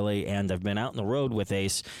Ace Frehley, and I've been out on the road with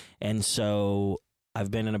Ace, and so I've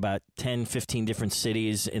been in about 10, 15 different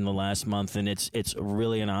cities in the last month, and it's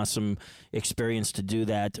really an awesome experience to do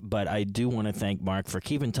that. But I do want to thank Mark for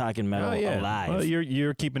keeping Talking Metal alive. Well,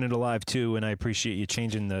 you're keeping it alive too, and I appreciate you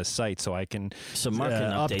changing the site so I can, Mark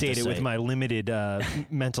can update it with my limited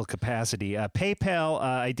mental capacity. PayPal,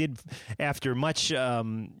 I did after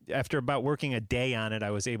about working a day on it,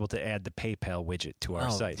 I was able to add the PayPal widget to our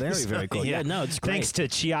site. Very, very cool. Yeah, no, it's great. Thanks to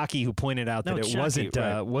Chiaki, who pointed out that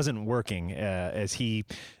it wasn't working as he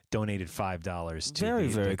donated $5 to very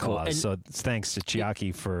the cause. cool. And so thanks to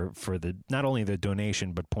Chiaki for the not only the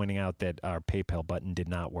donation, but pointing out that our PayPal button did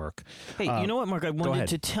not work. Hey, you know what, Mark? I wanted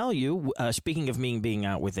to tell you, speaking of me being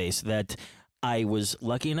out with Ace, that I was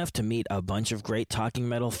lucky enough to meet a bunch of great Talking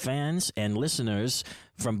Metal fans and listeners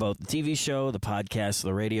from both the TV show, the podcast,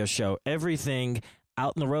 the radio show, everything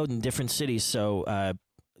out on the road in different cities. So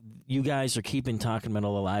you guys are keeping Talking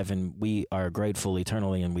Metal alive, and we are grateful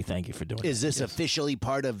eternally, and we thank you for doing it. Is this officially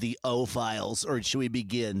part of the O-Files, or should we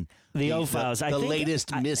begin the O-Files? The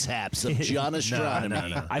latest mishaps of John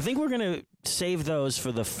Astronomy. No. I think we're going to save those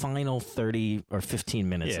for the final 30 or 15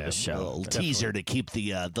 minutes of the show. A little teaser to keep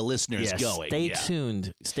the listeners going. Stay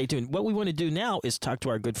tuned. Stay tuned. What we want to do now is talk to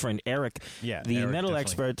our good friend Eric, the Eric, metal definitely.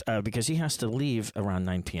 expert, because he has to leave around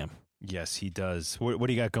 9 p.m. Yes, he does. What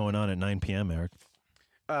do you got going on at 9 p.m., Eric?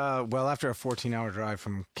 Well, after a 14-hour drive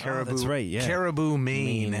from Caribou, that's right, yeah. Caribou,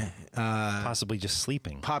 Maine, Possibly just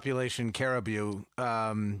sleeping. population Caribou,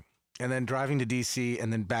 and then driving to D.C.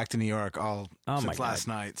 and then back to New York all since last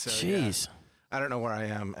night. So, Jeez. I don't know where I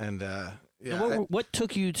am, and What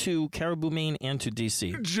took you to Caribou, Maine, and to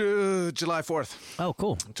D.C.? July 4th. Oh,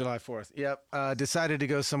 cool. July 4th. Yep. Decided to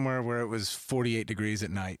go somewhere where it was 48 degrees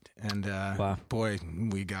at night. And boy,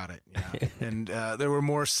 we got it. Yeah. And there were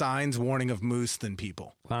more signs warning of moose than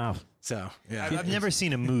people. Wow. So, yeah. I've never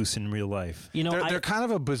seen a moose in real life. You know, They're kind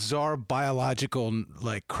of a bizarre biological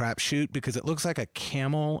crapshoot because it looks like a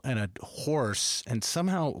camel and a horse, and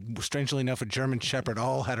somehow, strangely enough, a German Shepherd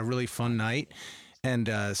all had a really fun night. And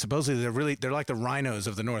supposedly they're like the rhinos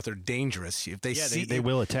of the north. They're dangerous. If they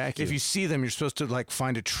will attack you. If you see them, you're supposed to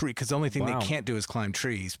find a tree, because the only thing they can't do is climb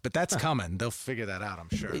trees. But that's coming. They'll figure that out,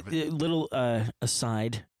 I'm sure. Little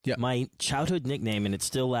aside. Yeah. My childhood nickname, and it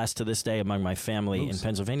still lasts to this day among my family in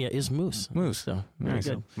Pennsylvania, is Moose. Moose. So very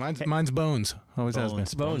good. Mine's Bones. Always has been.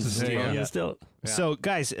 Bones. Still. Yeah. So,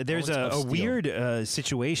 guys, there's a Steel. weird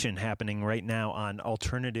situation happening right now on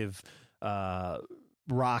alternative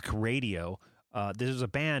rock radio. There's a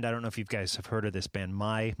band, I don't know if you guys have heard of this band,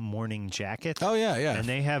 My Morning Jacket. Oh, yeah. And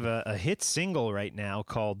they have a hit single right now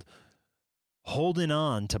called Holding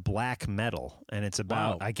On to Black Metal, and it's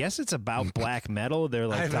about I guess it's about black metal. They're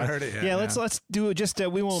like I haven't heard it yet. Yeah, let's do it. Just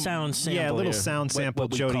we won't sound sample. Yeah, a little here. sound sample,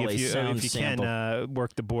 what Jody, call if you sample. can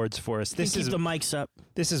work the boards for us. This keep is the mics up.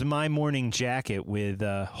 This is My Morning Jacket with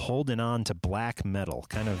Holding On to Black Metal.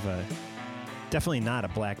 Kind of definitely not a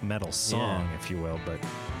black metal song, if you will, but.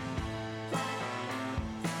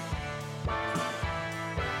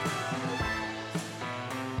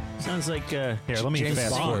 Sounds like here. Let me James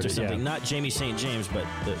fast Bond forward or it, something. yeah. Not Jamie St. James, but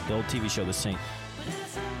the old TV show The Saint.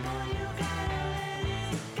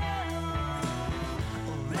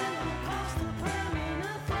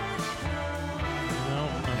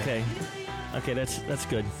 Okay, that's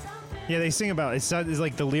good. Yeah, they sing about it's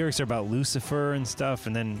like the lyrics are about Lucifer and stuff,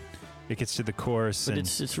 and then it gets to the chorus. But and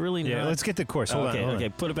it's really yeah. not. Let's get the chorus. Hold on. Okay,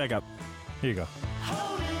 put it back up. Here you go.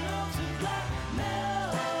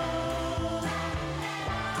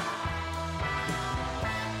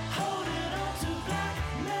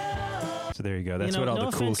 So there you go. That's what all no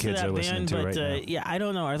the cool offense kids to that are listening band, to but, right now. Yeah, I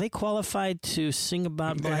don't know. Are they qualified to sing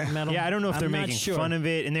about black metal? Yeah, I don't know if they're I'm not making sure. fun of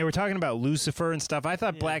it. And they were talking about Lucifer and stuff. I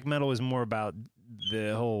thought black metal was more about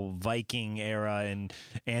the whole Viking era and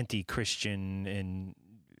anti-Christian and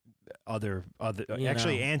other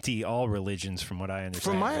actually anti all religions, from what I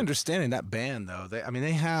understand. From my understanding, that band though,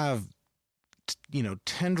 they have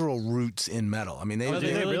tendril roots in metal. I mean, they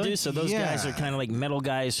really do. So those guys are kind of like metal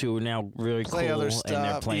guys who are now really play cool, other stuff, and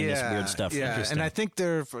they're playing this weird stuff. Yeah, Interesting. and I think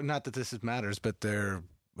they're not that this matters, but they're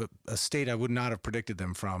a state I would not have predicted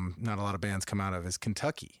them from. Not a lot of bands come out of is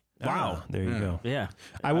Kentucky. Wow, there you go. Yeah,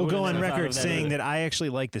 I will go on wouldn't have thought record of that saying either. that I actually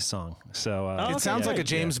like this song. So It sounds like a good.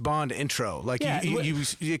 James Bond intro. Like Yeah, you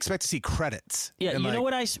expect to see credits. Yeah, And you know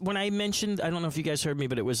what when I mentioned, I don't know if you guys heard me,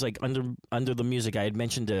 but it was like under the music. I had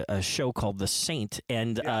mentioned a show called The Saint,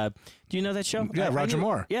 and do you know that show? Yeah, I Roger knew-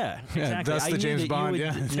 Moore. Yeah, Yeah, exactly. that's I the knew James that Bond, You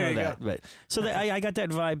would yeah. There know you that, but so I got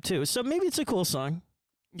that vibe too. So maybe it's a cool song.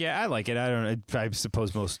 yeah, I like it. I don't. I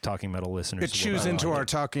suppose most talking metal listeners. It chews will into like our it.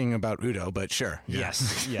 talking about Udo, but sure. Yeah.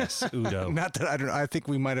 Yes, Udo. Not that I don't. I think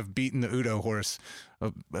we might have beaten the Udo horse,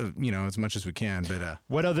 as much as we can. But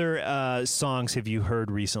What other songs have you heard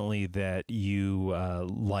recently that you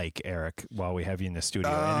like, Eric? While we have you in the studio,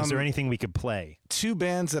 and is there anything we could play? two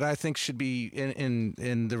bands that I think should be in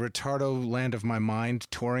the retardo land of my mind,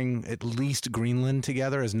 touring at least Greenland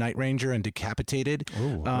together, as Night Ranger and Decapitated.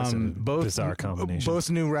 Ooh, that's a bizarre combination. Both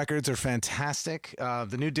new records are fantastic.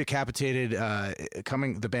 The new Decapitated,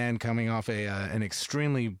 the band coming off an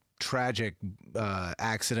extremely tragic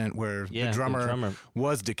accident where the drummer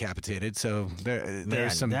was decapitated. So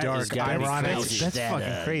there's some dark ironic. That's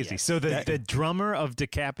fucking crazy. So the drummer of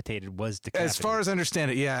Decapitated was decapitated. As far as I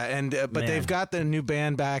understand it, yeah. And but they've got the new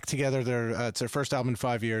band back together. It's their first album in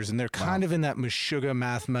 5 years, and they're kind of in that Meshuggah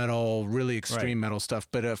math metal, really extreme metal stuff.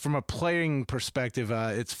 But from a playing perspective,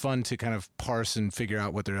 it's fun to kind of parse and figure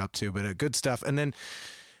out what they're up to. But good stuff. And then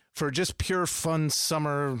for just pure fun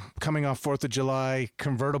summer coming off 4th of July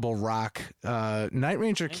convertible rock, Night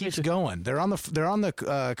Ranger keeps going. They're on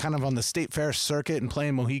the kind of on the State Fair circuit and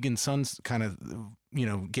playing Mohegan Sun's kind of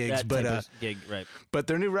gigs, but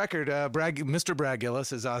their new record, Mr. Brad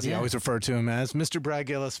Gillis, as Ozzy always referred to him as, Mr. Brad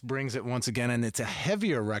Gillis brings it once again, and it's a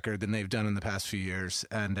heavier record than they've done in the past few years,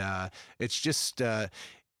 and it's just.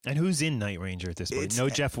 And who's in Night Ranger at this point? No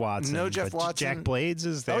Jeff Watson. No Jeff Watson. Jack Blades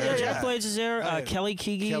is there. Oh yeah, Jack Blades is there. Kelly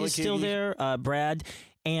Keagy is still there. Brad.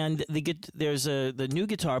 And there's the new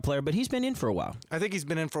guitar player, but he's been in for a while. I think he's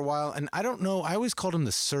been in for a while, and I don't know. I always called him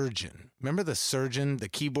the Surgeon. Remember the Surgeon, the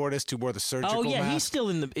keyboardist who wore the surgical mask? Oh yeah, he's still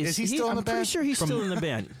in the. Is he still in the band? I'm pretty sure he's still in the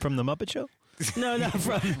band. From the Muppet Show? No,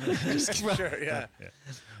 Sure, yeah.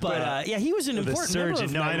 But he was an important member of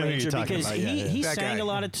Surgeon. No, I Night know who you're Ranger talking because about. Yeah, he That sang guy. a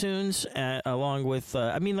lot of tunes along with.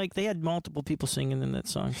 They had multiple people singing in that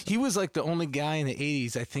song. He was like the only guy in the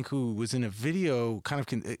 80s, I think, who was in a video kind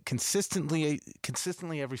of consistently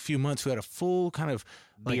every few months, who had a full kind of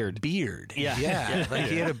beard. Yeah. Like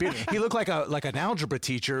he had a beard. He looked like an algebra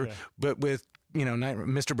teacher, but with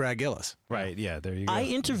Mr. Brad Gillis. Right, yeah, there you go. I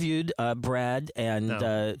interviewed Brad and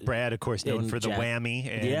Brad, of course, known and for the Jack. whammy,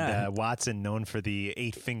 and Watson known for the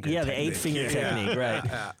 8-finger the technique. 8-finger technique,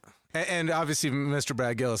 right? And obviously Mr.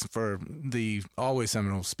 Brad Gillis for the always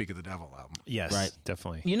seminal Speak of the Devil album. Yes, Right.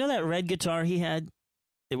 definitely. You know that red guitar he had?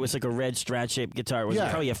 It was like a red Strat-shaped guitar. It was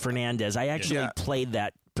probably a Fernandez. I actually played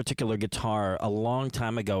that particular guitar a long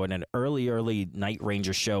time ago in an early Night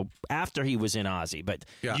Ranger show after he was in Ozzy. But,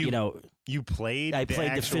 You played? I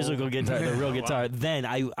played the physical guitar, the real guitar. Then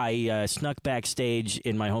I snuck backstage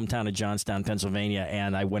in my hometown of Johnstown, Pennsylvania,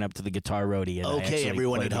 and I went up to the guitar roadie. And okay,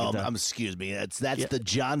 everyone at home, excuse me. That's the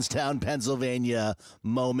Johnstown, Pennsylvania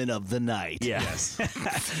moment of the night. Yeah. Yes.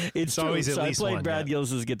 It's always true. at So least I played one, Brad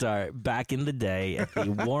Gills' guitar back in the day at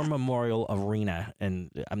the War Memorial Arena, and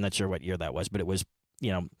I'm not sure what year that was, but it was,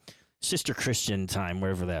 Sister Christian time,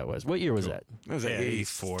 wherever that was. What year was that? It was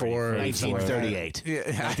 84. 1938. Yeah.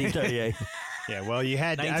 1938. Yeah, well, you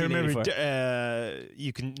had. I remember.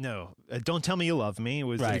 Don't Tell Me You Love Me. It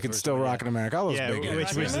was You Can Still Rock in America. All those big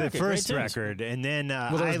hits. Which was the first record, and then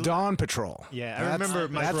there was Dawn Patrol. Yeah, I remember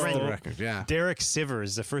my friend record, Derek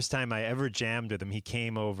Sivers. The first time I ever jammed with him, he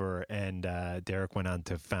came over, and Derek went on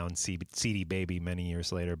to found CD Baby many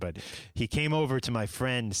years later. But he came over to my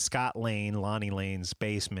friend Scott Lane, Lonnie Lane's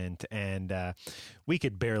basement, and we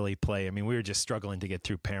could barely play. I mean, we were just struggling to get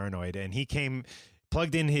through Paranoid, and he came.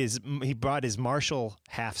 He brought his Marshall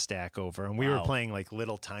half stack over, and we were playing like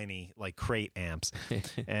little tiny like crate amps.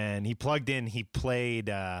 And he plugged in, he played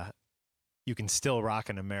You Can Still Rock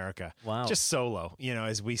in America. Wow. Just solo,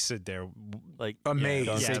 as we stood there. Like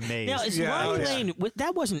amazed. Yeah, amazed. Now, is Lonnie Lane,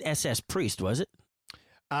 that wasn't SS Priest, was it?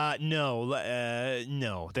 No.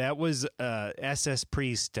 That was SS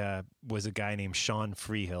Priest was a guy named Sean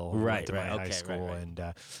Freehill who went to my high school, and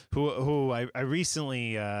who I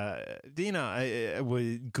recently I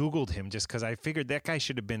Googled him just because I figured that guy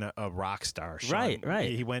should have been a rock star. Sean, right.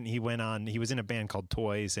 He went on. He was in a band called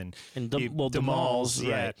Toys and DeMalls,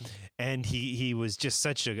 right. And he was just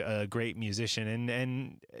such a great musician,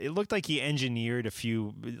 and it looked like he engineered a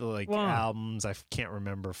few albums. I can't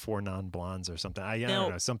remember, 4 Non-Blondes or something. I don't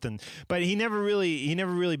know. Something, but he never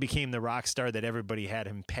really became the rock star that everybody had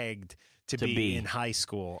him pegged to be in high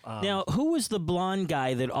school. Now, who was the blonde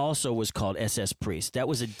guy that also was called SS Priest? That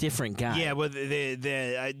was a different guy. Yeah, well,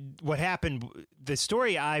 what happened? The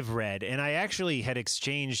story I've read, and I actually had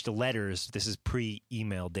exchanged letters. This is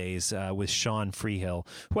pre-email days with Sean Freehill,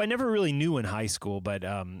 who I never really knew in high school, but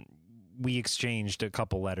we exchanged a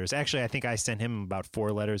couple letters. Actually, I think I sent him about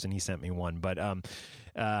 4 letters, and he sent me 1. But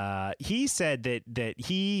he said that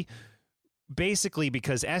he basically,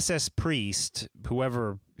 because SS Priest,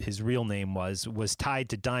 whoever his real name was tied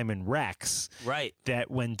to Diamond Rex. Right.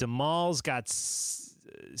 That when DeMalls got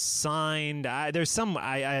signed, there's some.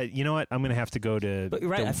 You know what? I'm going to have to go to.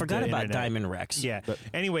 I forgot about Diamond Rex. Yeah. But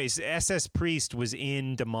anyways, SS Priest was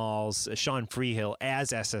in DeMalls, Sean Freehill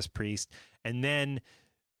as SS Priest, and then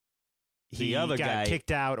he got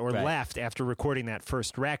kicked out or left after recording that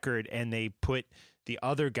first record, and they put the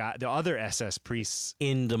other SS Priests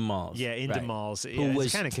in DeMalls. Yeah, in DeMalls. Who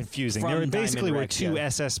was kind of confusing. There basically were 2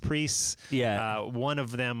 Rex, SS Priests. Yeah. One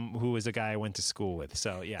of them who was a guy I went to school with.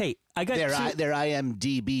 So, yeah. Hey, I got their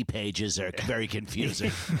IMDb pages are very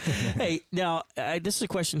confusing. Hey, now, this is a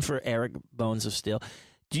question for Eric Bones of Steel.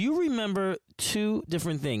 Do you remember 2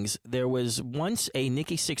 different things? There was once a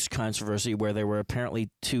Nikki Sixx controversy where there were apparently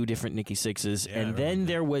 2 different Nikki Sixxes, and then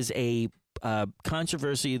there was a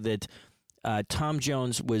controversy that Tom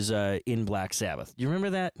Jones was in Black Sabbath. Do you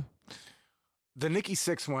remember that? The Nikki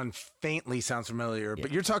Sixx one faintly sounds familiar, but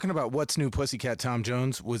you're talking about What's New Pussycat. Tom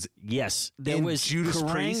Jones was there was Judas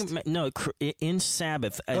Priest? No, in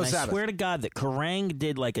Sabbath. And Sabbath. I swear to God that Kerrang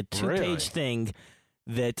did like a 2-page thing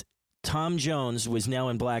that Tom Jones was now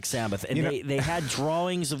in Black Sabbath, and they had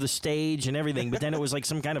drawings of the stage and everything, but then it was like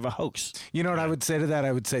some kind of a hoax. You know what I would say to that?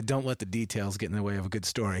 I would say, don't let the details get in the way of a good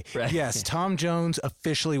story. Right. Yes, Tom Jones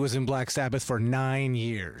officially was in Black Sabbath for 9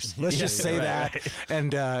 years. Let's just say that.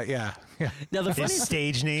 And yeah. Now the his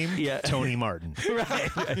stage name, Tony Martin. Right.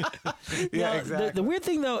 Yeah, exactly. The weird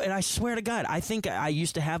thing, though, and I swear to God, I think I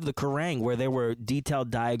used to have the Kerrang where there were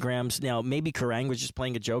detailed diagrams. Now, maybe Kerrang was just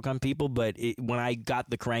playing a joke on people, but when I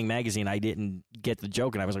got the Kerrang magazine, I didn't get the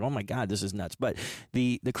joke, and I was like, oh, my God, this is nuts. But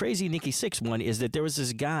the crazy Nikki Sixx one is that there was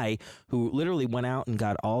this guy who literally went out and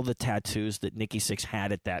got all the tattoos that Nikki Sixx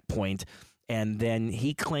had at that point, and then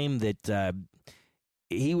he claimed that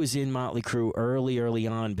he was in Motley Crue early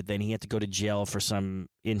on, but then he had to go to jail for some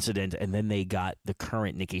incident, and then they got the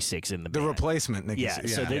current Nikki Sixx in the band. The replacement Nikki Sixx.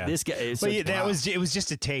 So this guy. It was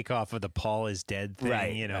just a takeoff of the Paul is dead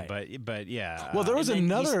thing, right. But yeah. Well, there was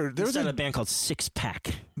another. There was a band called Six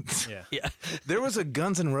Pack. Yeah. There was a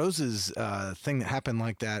Guns N' Roses thing that happened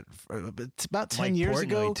like that. It's about 10 years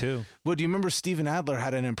ago. Too. Well, do you remember Steven Adler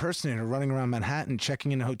had an impersonator running around Manhattan,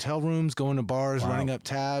 checking into hotel rooms, going to bars, running up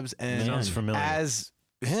tabs, and sounds familiar. As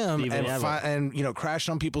him and crashed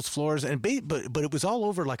on people's floors, and but it was all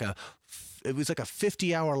over like a it was like a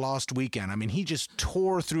 50-hour lost weekend. I mean, he just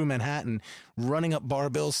tore through Manhattan, running up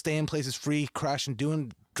barbells, staying places free, crashing,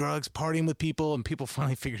 doing drugs, partying with people, and people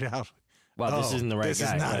finally figured out, wow, this isn't the right guy. This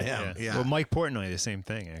is not right? him. Yeah. Well, Mike Portnoy, the same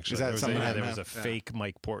thing, actually. Is that there was a fake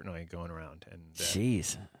Mike Portnoy going around. And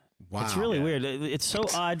Jeez. Wow. It's really weird. It's so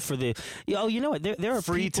odd for the. Oh, you know what? There are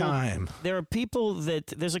free people, time. There are people that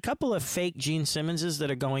there's a couple of fake Gene Simmonses that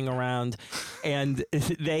are going around, and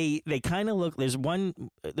they kind of look. There's one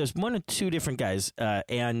or two different guys,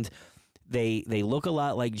 and they look a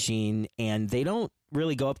lot like Gene, and they don't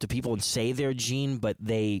really go up to people and say they're Gene, but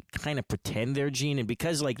they kind of pretend they're Gene, and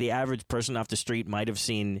because like the average person off the street might have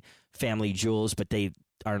seen Family Jewels, but they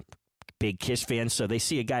aren't big Kiss fans, so they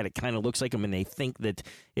see a guy that kind of looks like him and they think that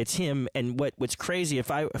it's him. And what's crazy,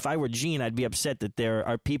 if I were Gene, I'd be upset that there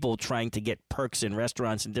are people trying to get perks in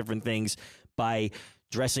restaurants and different things by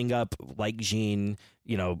dressing up like Gene,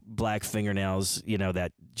 black fingernails,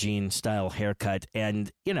 that Gene style haircut,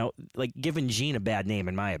 and like giving Gene a bad name,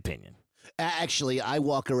 in my opinion. Actually, I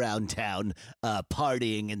walk around town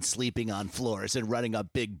partying and sleeping on floors and running up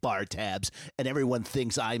big bar tabs, and everyone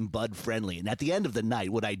thinks I'm Bud Friendly. And at the end of the night,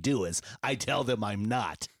 what I do is I tell them I'm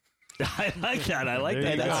not. I like that. I like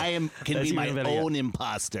that. And I can be my own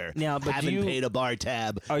imposter. Now, but haven't paid a bar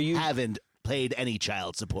tab. Haven't paid any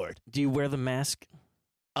child support. Do you wear the mask?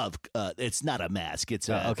 It's not a mask. It's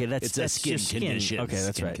a that's a skin condition. Okay,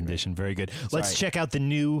 that's skin right. Condition. Very good. Let's check out the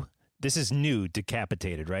new. This is new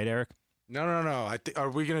Decapitated, right, Eric? No. Are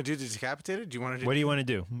we going to do the Decapitated? Do you want to do? What do you want to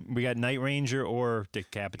do? We got Night Ranger or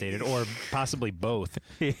Decapitated, or possibly both.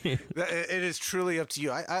 It is truly up to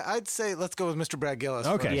you. I'd say let's go with Mr. Brad Gillis.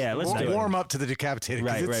 Okay. First. Yeah, let's warm up to the Decapitated.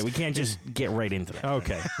 Right. We can't just get right into that.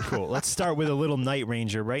 Okay, cool. Let's start with a little Night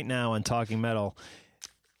Ranger right now on Talking Metal.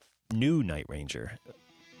 New Night Ranger.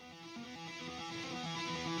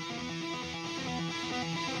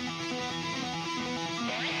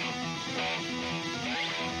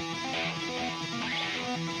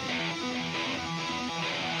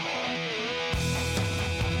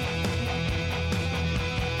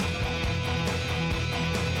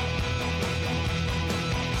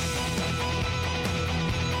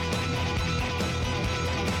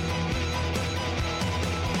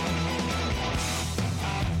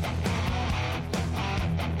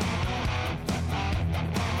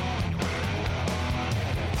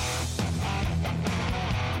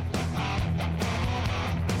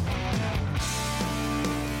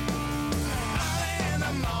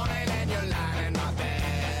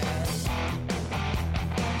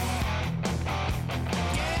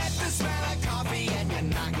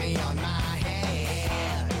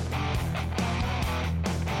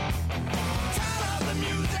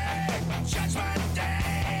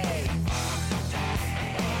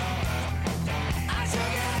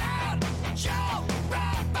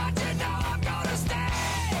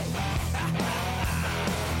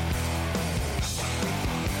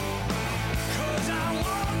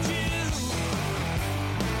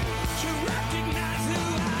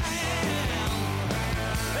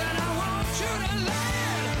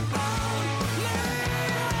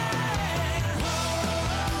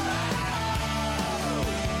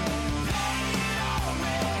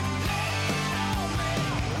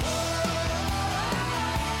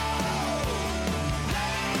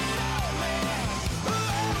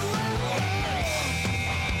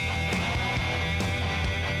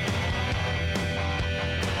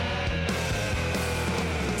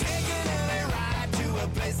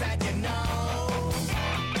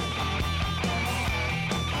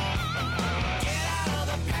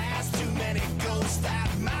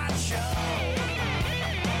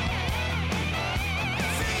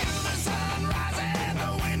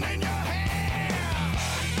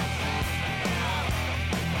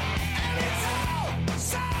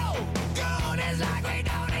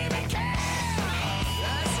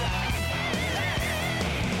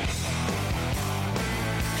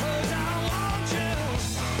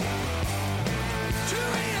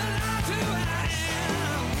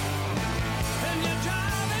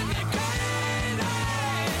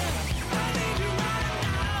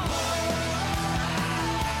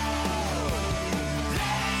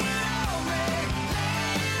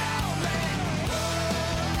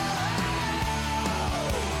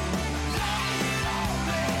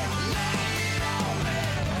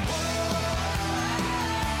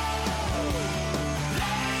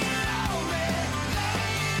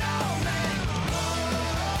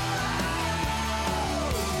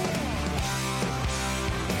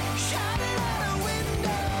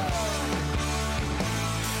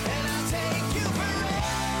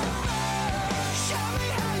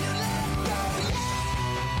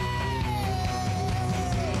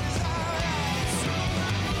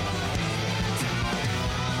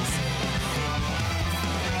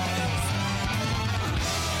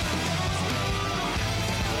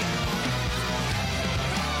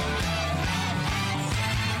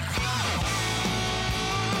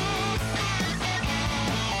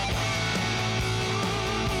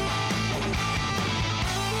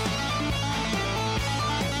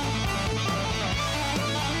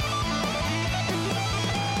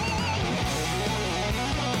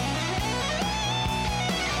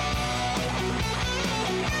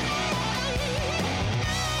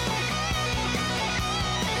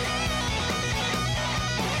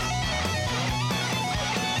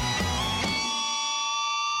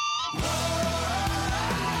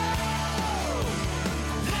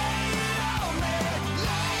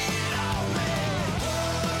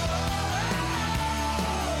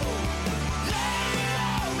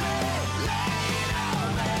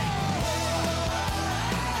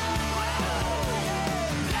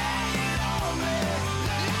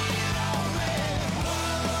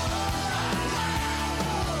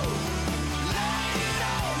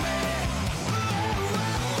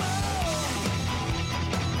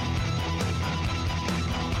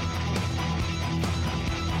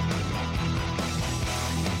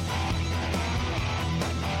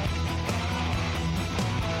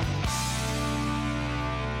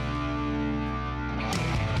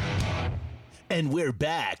 And we're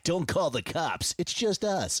back. Don't call the cops. It's just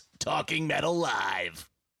us. Talking Metal Live.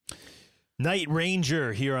 Night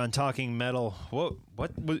Ranger here on Talking Metal. What,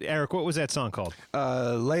 Eric, what was that song called?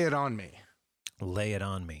 Lay It On Me. Lay It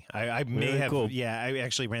On Me. I may have, I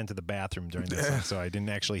actually ran to the bathroom during that song, so I didn't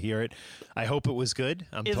actually hear it. I hope it was good.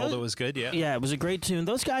 I'm told it was good, yeah. Yeah, it was a great tune.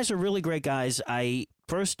 Those guys are really great guys. I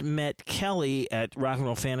first met Kelly at Rock and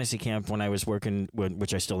Roll Fantasy Camp when I was working,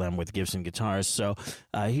 which I still am, with Gibson Guitars. So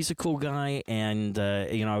he's a cool guy, and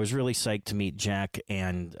I was really psyched to meet Jack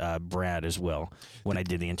and Brad as well when I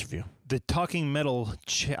did the interview. The Talking Metal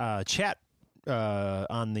chat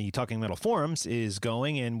on the Talking Metal forums is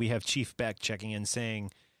going, and we have Chief Beck checking in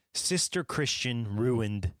saying, Sister Christian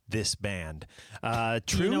ruined this band.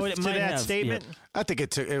 Truth to that statement? Yeah. I think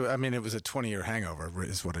it was a 20-year hangover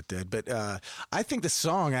is what it did. But I think the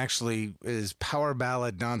song actually is power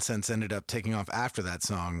ballad nonsense ended up taking off after that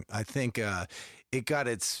song. I think it got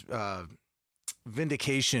its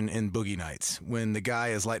vindication in Boogie Nights when the guy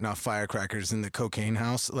is lighting off firecrackers in the cocaine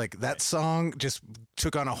house. Like that song just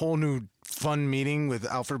took on a whole new fun meeting with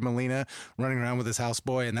Alfred Molina running around with his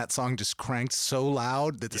houseboy, and that song just cranked so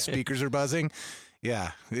loud that the speakers are buzzing.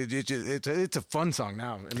 Yeah, it's a fun song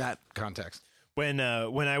now in that context. When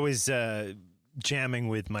I was jamming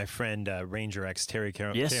with my friend Ranger X Terry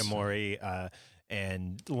Karamori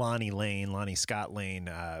and Lonnie Scott Lane,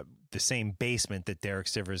 the same basement that Derek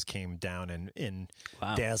Sivers came down and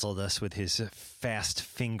dazzled us with his fast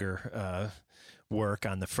finger work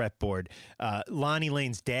on the fretboard. Lonnie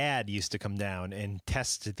Lane's dad used to come down and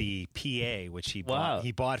test the PA, which he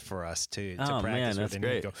bought for us to practice with. And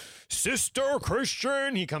he'd go, Sister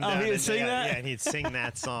Christian. He'd come down and sing that? Yeah, and he'd sing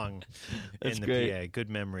that song in the PA. Good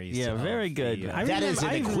memories. Yeah, very good. That is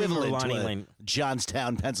an equivalent to a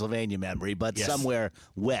Johnstown, Pennsylvania memory, but somewhere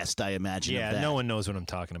west, I imagine. Yeah, no one knows what I'm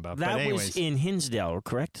talking about. That was in Hinsdale,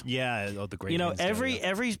 correct? Yeah, the great. Hinsdale,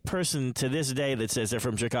 every person to this day that says they're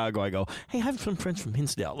from Chicago, I go, hey, I have some friends from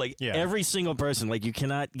Hinsdale. Every single person, you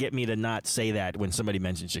cannot get me to not say that when somebody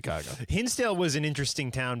mentions Chicago. Hinsdale was an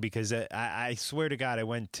interesting town because I swear to God, I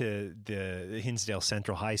went to the Hinsdale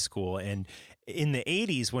Central High School, and in the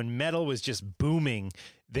 80s when metal was just booming,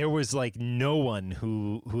 there was no one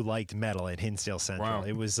who liked metal at Hinsdale Central. Wow.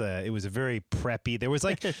 It was a very preppy. There was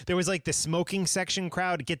the smoking section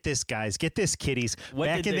crowd. Get this, guys. Get this, kiddies.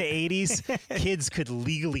 Back in the 80s, kids could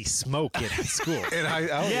legally smoke at school.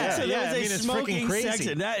 So there was a smoking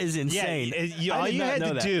section. That is insane. Yeah, all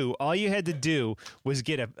you had to do was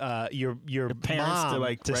get your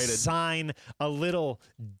mom to sign a little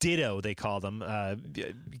ditto. They call them.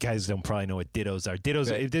 You guys don't probably know what dittos are. Dittos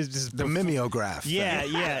are the mimeograph.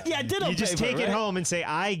 Yeah, ditto you just paper, take it home and say,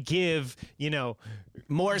 I give,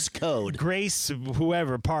 Morse code. Grace,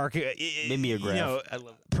 whoever, Park,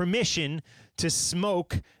 permission to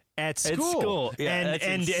smoke at school. Yeah,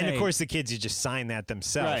 and of course the kids, you just sign that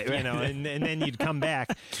themselves, right. and then you'd come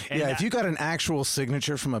back. And if you got an actual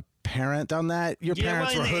signature from a parent on that, your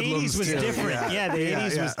parents were hoodlums. The 80s was different. The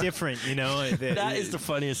 80s was different, That is the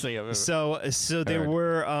funniest thing I've ever. So there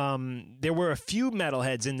were a few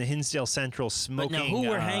metalheads in the Hinsdale Central smoking. But now, who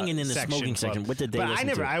were hanging in the smoking section? What did they listen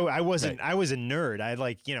to? I wasn't. Right. I was a nerd.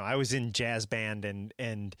 I was in jazz band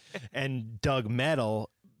and dug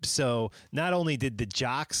metal. So not only did the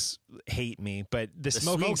jocks hate me, but the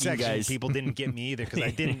smoking section guys. People didn't get me either because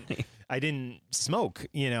I didn't smoke.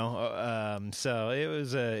 So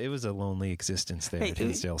it was a lonely existence there at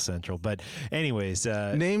Hinsdale Central. But anyways,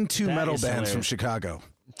 name two metal bands from Chicago.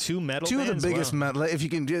 Two bands? Of the biggest metal. If you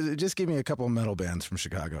can just give me a couple of metal bands from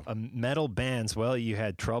Chicago. Metal bands. Well, you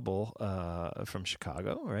had Trouble from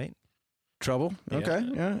Chicago, right? Trouble. Okay.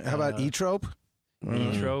 Yeah. How about E-Trope?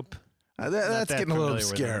 E-Trope. That's getting a little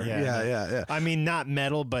scary. Yeah. I mean, not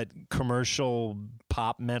metal, but commercial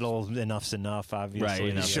pop metal. Enough's enough,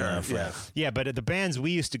 obviously. Right. Sure. Yeah, but the bands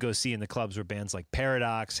we used to go see in the clubs were bands like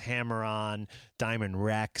Paradox, Hammer On, Diamond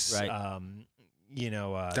Rex. Right.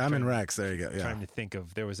 Diamond Rex. There you go. Yeah. Trying to think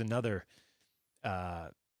of, there was another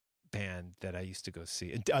band that I used to go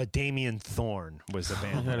see. Damien Thorne was a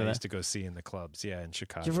band that I used to go see in the clubs. Yeah, in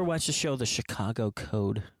Chicago. Did you ever watch the show The Chicago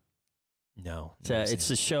Code? No. It's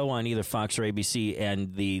a show on either Fox or ABC,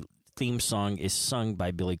 and the theme song is sung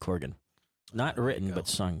by Billy Corgan. Not written, but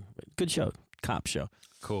sung. Good show. Cop show.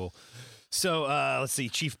 Cool. So let's see.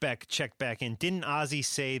 Chief Beck checked back in. Didn't Ozzy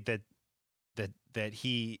say that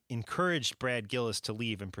he encouraged Brad Gillis to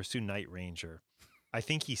leave and pursue Night Ranger? I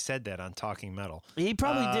think he said that on Talking Metal. He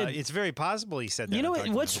probably did. It's very possible he said that. You know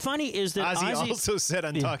what's funny is that Ozzy also said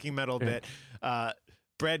on Talking Metal that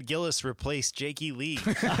Brad Gillis replaced Jakey Lee.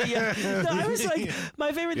 Yeah. No, I was like,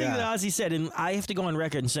 my favorite thing that Ozzy said, and I have to go on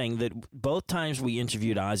record saying that both times we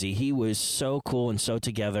interviewed Ozzy, he was so cool and so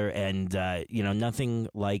together, and nothing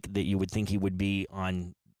like that you would think he would be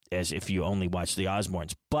on as if you only watched the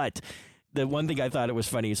Osbournes. But the one thing I thought it was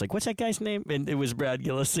funny, he's like, what's that guy's name? And it was Brad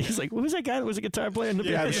Gillis. He's like, who was that guy that was a guitar player in the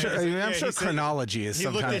band? I'm sure chronology is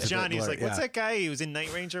sometimes. He looked at Johnny, he's like, what's that guy? He was in Night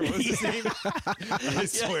Ranger. What was his name? I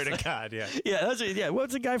swear to God,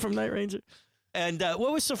 what's the guy from Night Ranger? And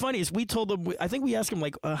what was so funny is we told him, I think we asked him,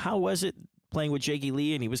 like, how was it playing with Jakey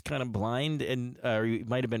Lee? And he was kind of blind, or he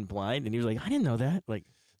might have been blind. And he was like, I didn't know that. Like,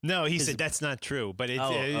 no, he said that's not true, but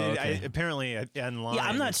apparently online. Yeah,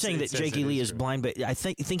 I'm not saying that Jakey Lee is blind, but I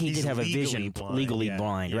think he did have a vision legally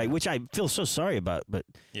blind, right? Which I feel so sorry about, but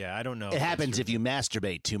yeah, I don't know. It happens if you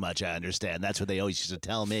masturbate too much. I understand. That's what they always used to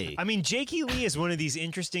tell me. I mean, Jakey Lee is one of these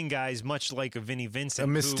interesting guys, much like a Vinnie Vincent,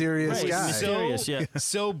 a mysterious guy,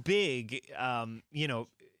 so big,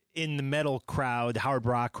 in the metal crowd, hard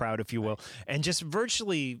rock crowd, if you will, and just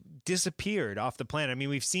virtually disappeared off the planet. I mean,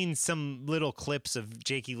 we've seen some little clips of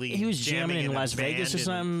Jakey Lee. He was jamming in Las Vegas or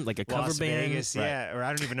something, like a cover Las band. Vegas, yeah, or I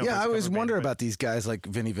don't even know. Yeah, I always wonder about these guys like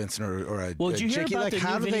Vinnie Vincent or did you hear Jakey. about Like,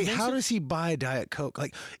 the how does he buy Diet Coke?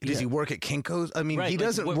 Like, does he work at Kinko's? I mean, he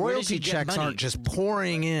doesn't. Royalty checks aren't just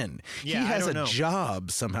pouring in. Yeah, he has a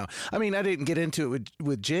job somehow. I mean, I didn't get into it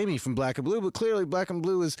with Jamie from Black and Blue, but clearly Black and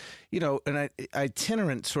Blue is an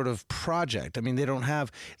itinerant sort of project. I mean, they don't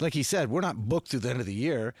have, like he said, we're not booked through the end of the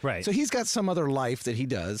year. Right. So he's got some other life that he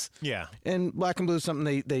does. Yeah. And Black and Blue is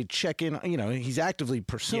something they check in, he's actively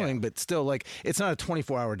pursuing, but still, like, it's not a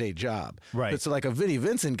 24-hour day job. Right. It's like a Vinnie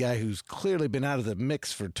Vincent guy who's clearly been out of the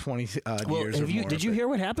mix for 20 years or more. Did you hear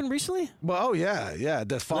what happened recently? Well, yeah.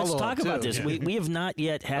 The follow-up, let's talk about this. Yeah. We have not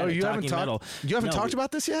yet had a Talking Metal. You haven't talked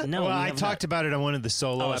about this yet? No, well, I talked about it on one of the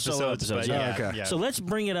solo episodes. But yeah. So let's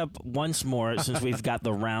bring it up once more since we've got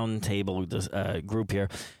the round table group here.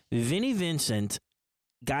 Vinnie Vincent,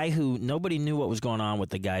 guy who nobody knew what was going on with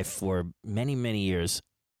the guy for many, many years,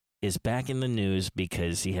 is back in the news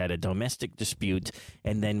because he had a domestic dispute.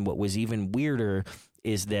 And then what was even weirder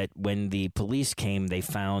is that when the police came, they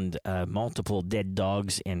found multiple dead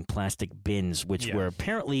dogs in plastic bins, which were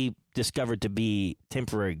apparently discovered to be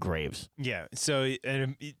temporary graves. Yeah. So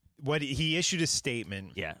what he issued a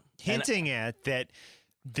statement hinting at that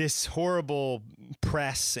this horrible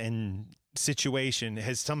press and situation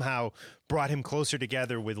has somehow brought him closer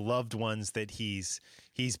together with loved ones that he's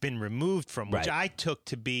been removed from, which I took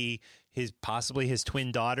to be possibly his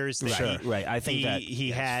twin daughters. Right. I think that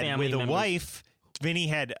he had with a wife. Vinny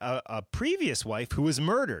had a previous wife who was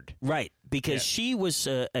murdered. Right, because she was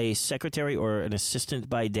a secretary or an assistant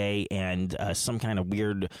by day and some kind of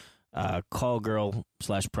weird call girl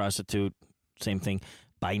 / prostitute, same thing,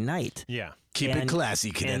 by night. Yeah. Keep it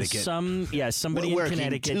classy, Connecticut. And somebody in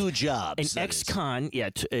Connecticut, 2 jobs. An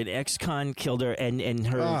ex-con killed her, and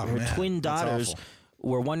her twin daughters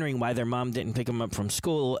were wondering why their mom didn't pick them up from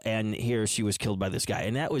school, and here she was killed by this guy,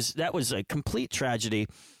 and that was a complete tragedy.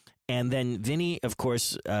 And then Vinny, of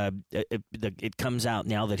course, it comes out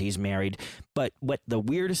now that he's married. But what the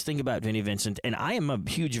weirdest thing about Vinnie Vincent, and I am a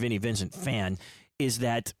huge Vinnie Vincent fan, is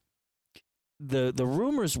that the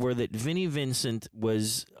rumors were that Vinnie Vincent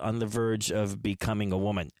was on the verge of becoming a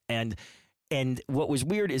woman. And what was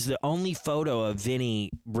weird is the only photo of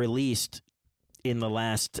Vinny released in the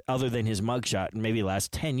last, other than his mugshot, maybe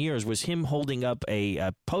last 10 years, was him holding up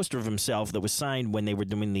a poster of himself that was signed when they were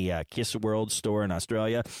doing the Kiss World store in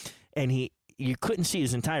Australia. And you couldn't see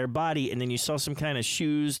his entire body, and then you saw some kind of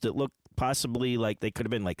shoes that looked possibly like they could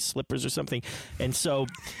have been like slippers or something. And so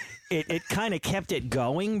it kind of kept it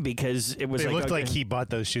going because it was they looked like he bought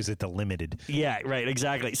those shoes at the Limited. Yeah, right,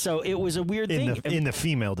 exactly. So it was a weird thing. In the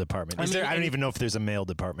female department. I don't even know if there's a male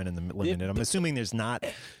department in the Limited. I'm assuming there's not.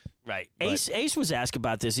 Right. Ace was asked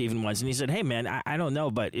about this even once, and he said, hey, man, I don't know,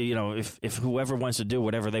 but, if whoever wants to do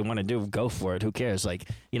whatever they want to do, go for it. Who cares? Like,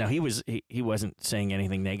 he wasn't saying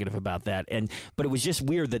anything negative about that. But it was just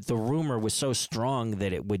weird that the rumor was so strong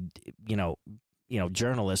that it would,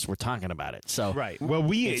 journalists were talking about it. So right. Well,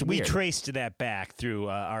 we traced that back through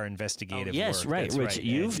our investigative work. Yes, right. That's Rich, right.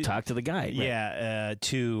 You've talked to the guy. Right? Yeah.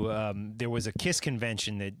 There was a KISS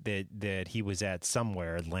convention that he was at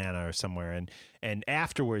somewhere, Atlanta or somewhere, and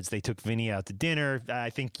afterwards they took Vinny out to dinner. I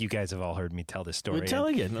think you guys have all heard me tell this story. We're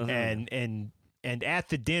telling it. And at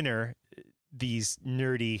the dinner, these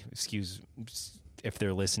nerdy, if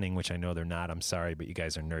they're listening, which I know they're not, I'm sorry, but you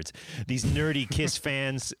guys are nerds. These nerdy KISS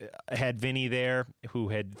fans had Vinny there who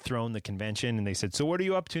had thrown the convention, and they said, so what are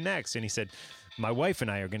you up to next? And he said, my wife and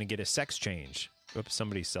I are going to get a sex change. Oops,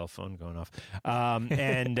 somebody's cell phone going off.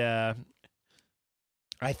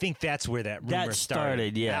 I think that's where that rumor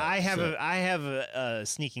started. Yeah, I have a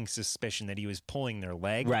sneaking suspicion that he was pulling their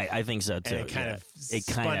leg. Right, I think so too.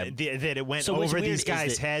 And that it went so over these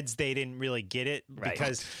guys' heads. They didn't really get it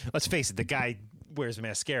because let's face it, the guy wears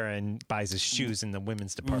mascara and buys his shoes in the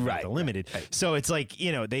women's department of the Limited. Right. So it's like,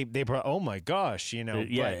 they brought, oh my gosh, and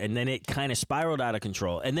then it kind of spiraled out of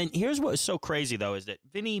control. And then here's what is so crazy though is that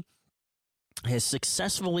Vinny has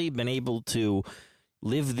successfully been able to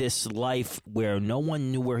live this life where no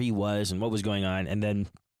one knew where he was and what was going on. And then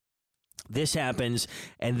this happens,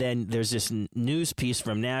 and then there's this news piece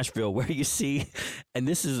from Nashville where you see, and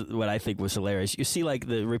this is what I think was hilarious. You see, like,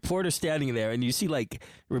 the reporter standing there, and you see, like,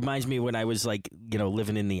 reminds me when I was, like,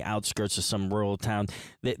 living in the outskirts of some rural town.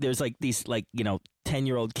 There's, like, these, like,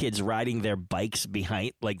 10-year-old kids riding their bikes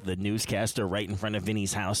behind, like, the newscaster right in front of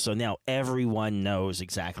Vinny's house. So now everyone knows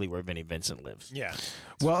exactly where Vinny Vincent lives. Yeah.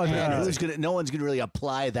 Well, no one's gonna really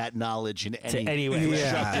apply that knowledge in any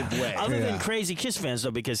constructive way. Other than crazy Kiss fans,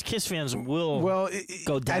 though, because Kiss fans will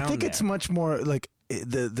go down. I think it's much more like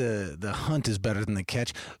the hunt is better than the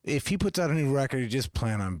catch. If he puts out a new record, you just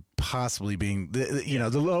plan on possibly being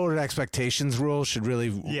the lowered expectations rule should really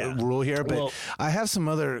rule here. But I have some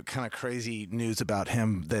other kind of crazy news about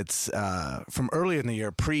him that's from earlier in the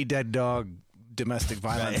year, pre-Dead Dog domestic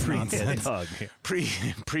violence nonsense.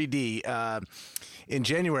 Pre-D. In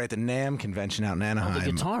January at the NAMM convention out in Anaheim.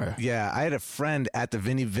 The guitar. Yeah, I had a friend at the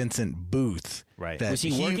Vinnie Vincent booth. Right. Was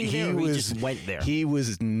he working there, or he just went there? He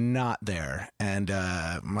was not there, and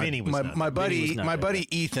my buddy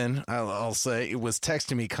Ethan, I'll say, was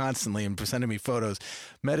texting me constantly and sending me photos.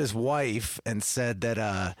 Met his wife and said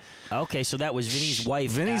that. Okay, so that was Vinny's wife.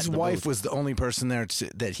 Vinny's wife was the only person there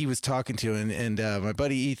that he was talking to, and my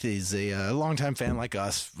buddy Ethan is a longtime fan like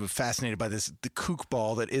us, fascinated by the kook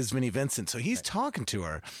ball that is Vinnie Vincent. So he's talking to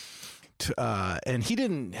her. And he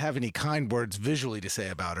didn't have any kind words visually to say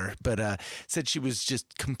about her, but said she was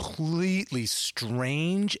just completely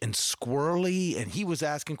strange and squirrely, and he was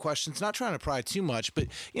asking questions, not trying to pry too much, but,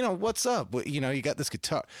 what's up? You got this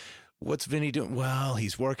guitar. What's Vinny doing? Well,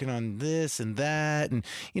 he's working on this and that, and,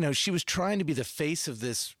 she was trying to be the face of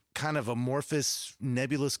this kind of amorphous,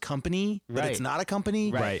 nebulous company, but it's not a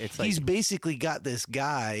company. Right. He's basically got this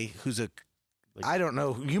guy who's I don't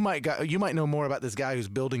know. You might know more about this guy who's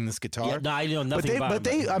building this guitar. Yeah, no, I know nothing about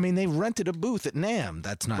him. But they rented a booth at NAMM.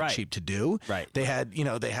 That's not cheap to do. Right. They had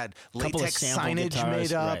latex signage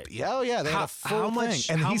made up. Right. Yeah, oh yeah. They had a full thing.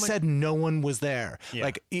 And he said no one was there. Yeah.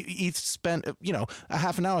 Like he spent a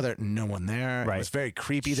half an hour there. No one there. Right. It was very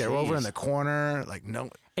creepy. They were over in the corner. Like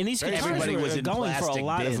no. And these guitars were going for a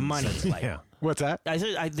lot of money. Yeah. What's that? I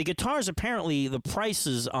said the guitars, apparently the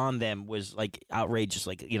prices on them was like outrageous,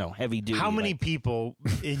 like heavy duty. How many people?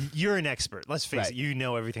 You're an expert. Let's face it. You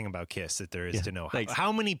know everything about Kiss that there is to know.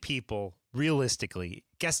 How many people, realistically,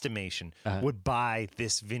 guesstimation, would buy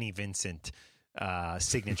this Vinnie Vincent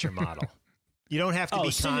signature model? You don't have to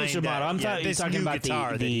be signature model. I'm this talking new about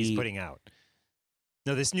guitar that he's putting out.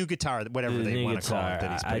 No, this new guitar, whatever they want to call it,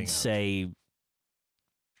 that he's putting out. I'd say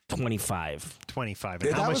 25.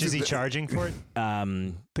 And how much is he charging for it? I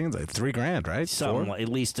think it's like $3,000, right? Something at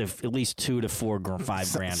least $2 to $4,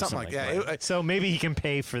 $5,000, something like that. So maybe he can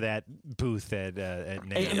pay for that booth at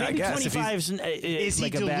NAMM. Maybe 25 is he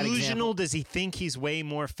like delusional? Does he think he's way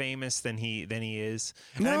more famous than he is?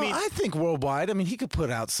 No, I think worldwide. I mean, he could put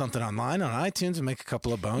out something online on iTunes and make a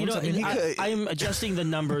couple of bones. I am adjusting the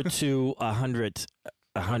number to 100.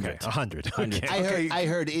 100. Okay. I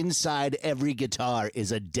heard inside every guitar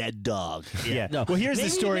is a dead dog. Yeah. No. Well, here's the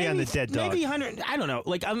story on the dead dog. Maybe 100. I don't know.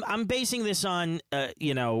 Like I'm basing this on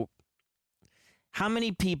how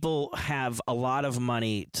many people have a lot of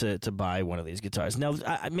money to buy one of these guitars. Now,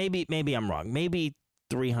 maybe I'm wrong. Maybe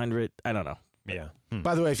 300. I don't know. Yeah.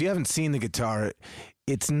 By the way, if you haven't seen the guitar,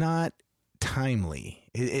 it's not timely.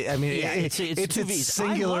 It's a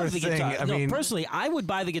singular thing. Personally, I would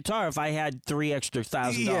buy the guitar if I had $3,000 extra.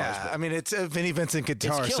 Yeah, I mean, it's a Vinnie Vincent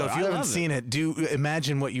guitar. So if you haven't seen it, do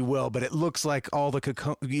imagine what you will. But it looks like all the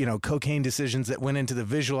cocaine decisions that went into the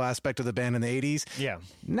visual aspect of the band in the 80s. Yeah.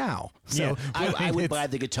 Now, so I would buy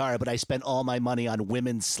the guitar, but I spent all my money on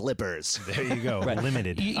women's slippers. There you go.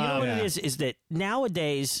 Limited. You know what it is that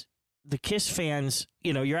nowadays the Kiss fans,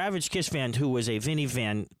 your average Kiss fan who was a Vinnie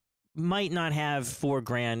fan, might not have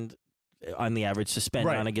 $4,000 on the average to spend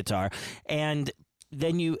on a guitar. And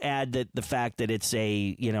then you add the fact that it's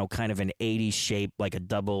a, kind of an 80s shape, like a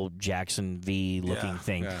double Jackson V looking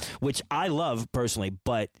thing, which I love personally,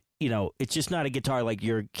 but it's just not a guitar like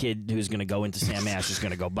your kid who's going to go into Sam Ash is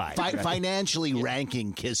going to go buy. Financially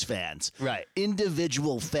ranking Kiss fans. Right.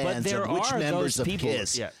 Individual fans of which members of people,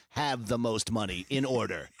 Kiss have the most money in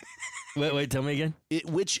order. Wait, tell me again.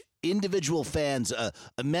 Which individual fans,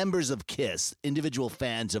 members of KISS, individual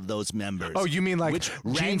fans of those members. Oh, you mean like which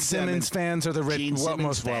Gene Simmons fans are the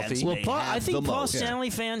most wealthy? Well, I think Paul Stanley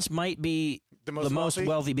fans might be the most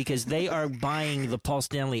wealthy because they are buying the Paul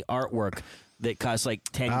Stanley artwork that costs like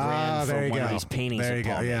 $10,000 for one of these paintings. There you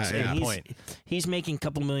go. Yeah. He's making a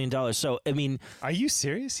couple $1 million. So I mean, are you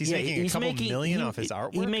serious? He's making a couple million off his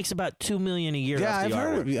artwork. He makes about $2 million a year. Yeah, off the I've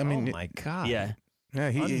heard. artwork. I mean, oh my God. Yeah. Yeah,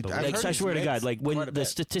 I swear to God, like when the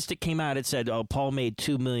statistic came out, it said, "Oh, Paul made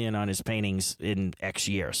 $2 million on his paintings in X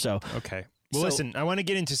year." So okay. Well, listen, I want to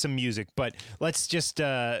get into some music, but let's just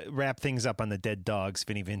wrap things up on the Dead Dogs,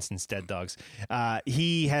 Vinnie Vincent's Dead Dogs.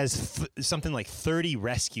 He has something like 30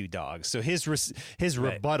 rescue dogs. So his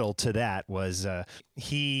rebuttal to that was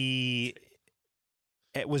he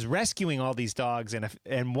was rescuing all these dogs,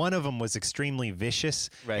 and one of them was extremely vicious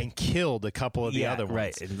and killed a couple of the other ones.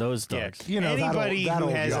 Right, and those dogs. Yeah. Anybody who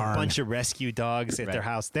has a bunch of rescue dogs at their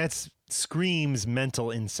house, that screams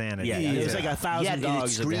mental insanity. Yeah, there's like 1,000 dogs at the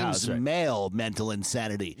house. It screams male mental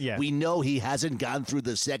insanity. Yeah. We know he hasn't gone through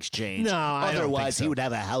the sex change. No, I don't think so. He would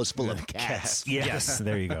have a house full of cats. Yes,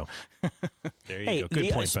 there you go. There you go.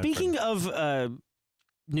 Good point. Speaking of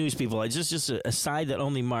news people, just a side that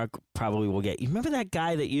only Mark probably will get. You remember that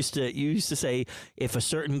guy that you used to say if a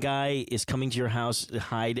certain guy is coming to your house,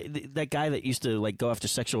 hide? That guy that used to like go after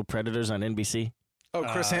sexual predators on NBC. Oh,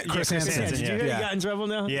 Chris Hansen. Did you hear he got in trouble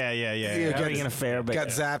now? Yeah. Having an affair, but got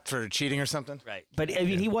zapped for cheating or something. Right. But I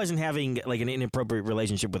mean, he wasn't having like an inappropriate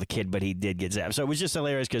relationship with a kid, but he did get zapped. So it was just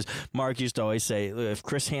hilarious because Mark used to always say, if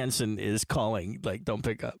Chris Hansen is calling, like, don't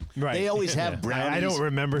pick up. Right. They always have brownies. I don't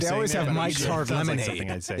remember saying that. They always have Mike's Hard Lemonade.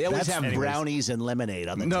 I'd say. They always have brownies and lemonade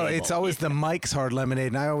on the table. No, it's always the Mike's Hard Lemonade,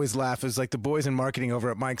 and I always laugh. It's like the boys in marketing over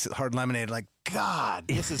at Mike's Hard Lemonade, like, God,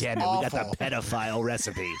 this is awful. We got the pedophile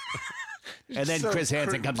recipe. And then Chris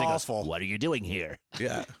Hansen comes and goes, what are you doing here?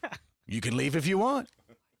 Yeah. You can leave if you want.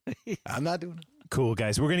 I'm not doing it. Cool,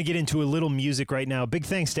 guys. We're going to get into a little music right now. Big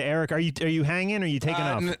thanks to Eric. Are you hanging or are you taking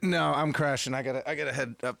off? No, I'm crashing. I gotta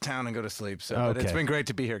head uptown and go to sleep. So but it's been great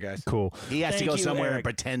to be here, guys. Cool. He has to go somewhere and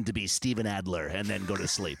pretend to be Steven Adler and then go to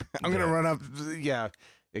sleep. I'm going to run up. Yeah.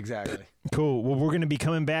 Exactly. Cool. Well, we're going to be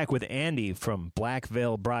coming back with Andy from Black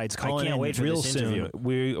Veil Brides. I can't wait for real this soon.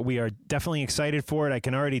 interview. We are definitely excited for it. I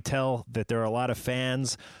can already tell that there are a lot of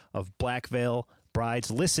fans of Black Veil Brides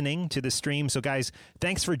listening to the stream. So, guys,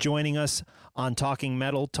 thanks for joining us on Talking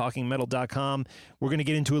Metal, TalkingMetal.com. We're going to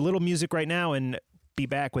get into a little music right now and be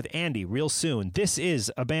back with Andy real soon. This is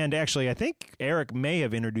a band, actually, I think Eric may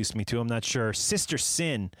have introduced me to. I'm not sure. Sister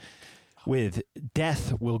Sin with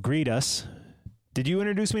Death Will Greet Us. Did you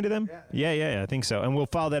introduce me to them? Yeah, I think so. And we'll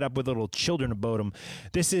follow that up with a little Children of Bodom.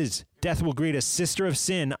 This is Death Will Greet Us, Sister of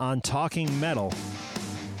Sin on Talking Metal.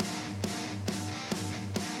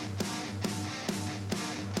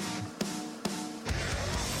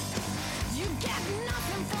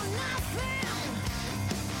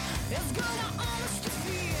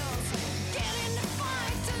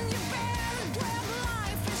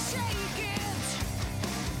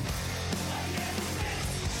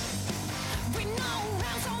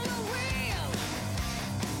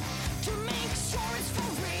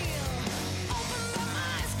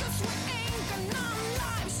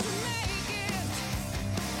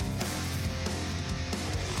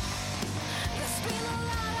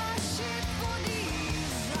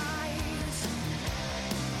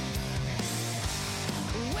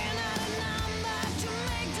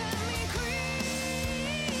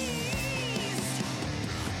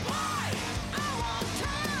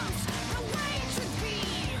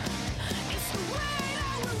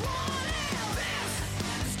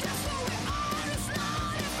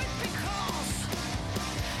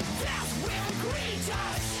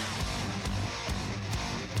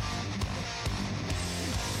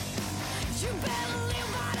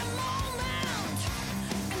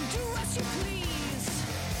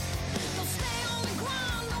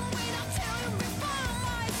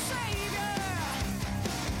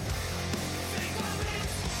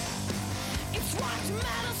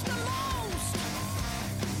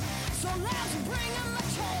 So let's bring in the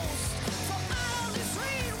toast for all this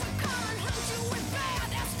read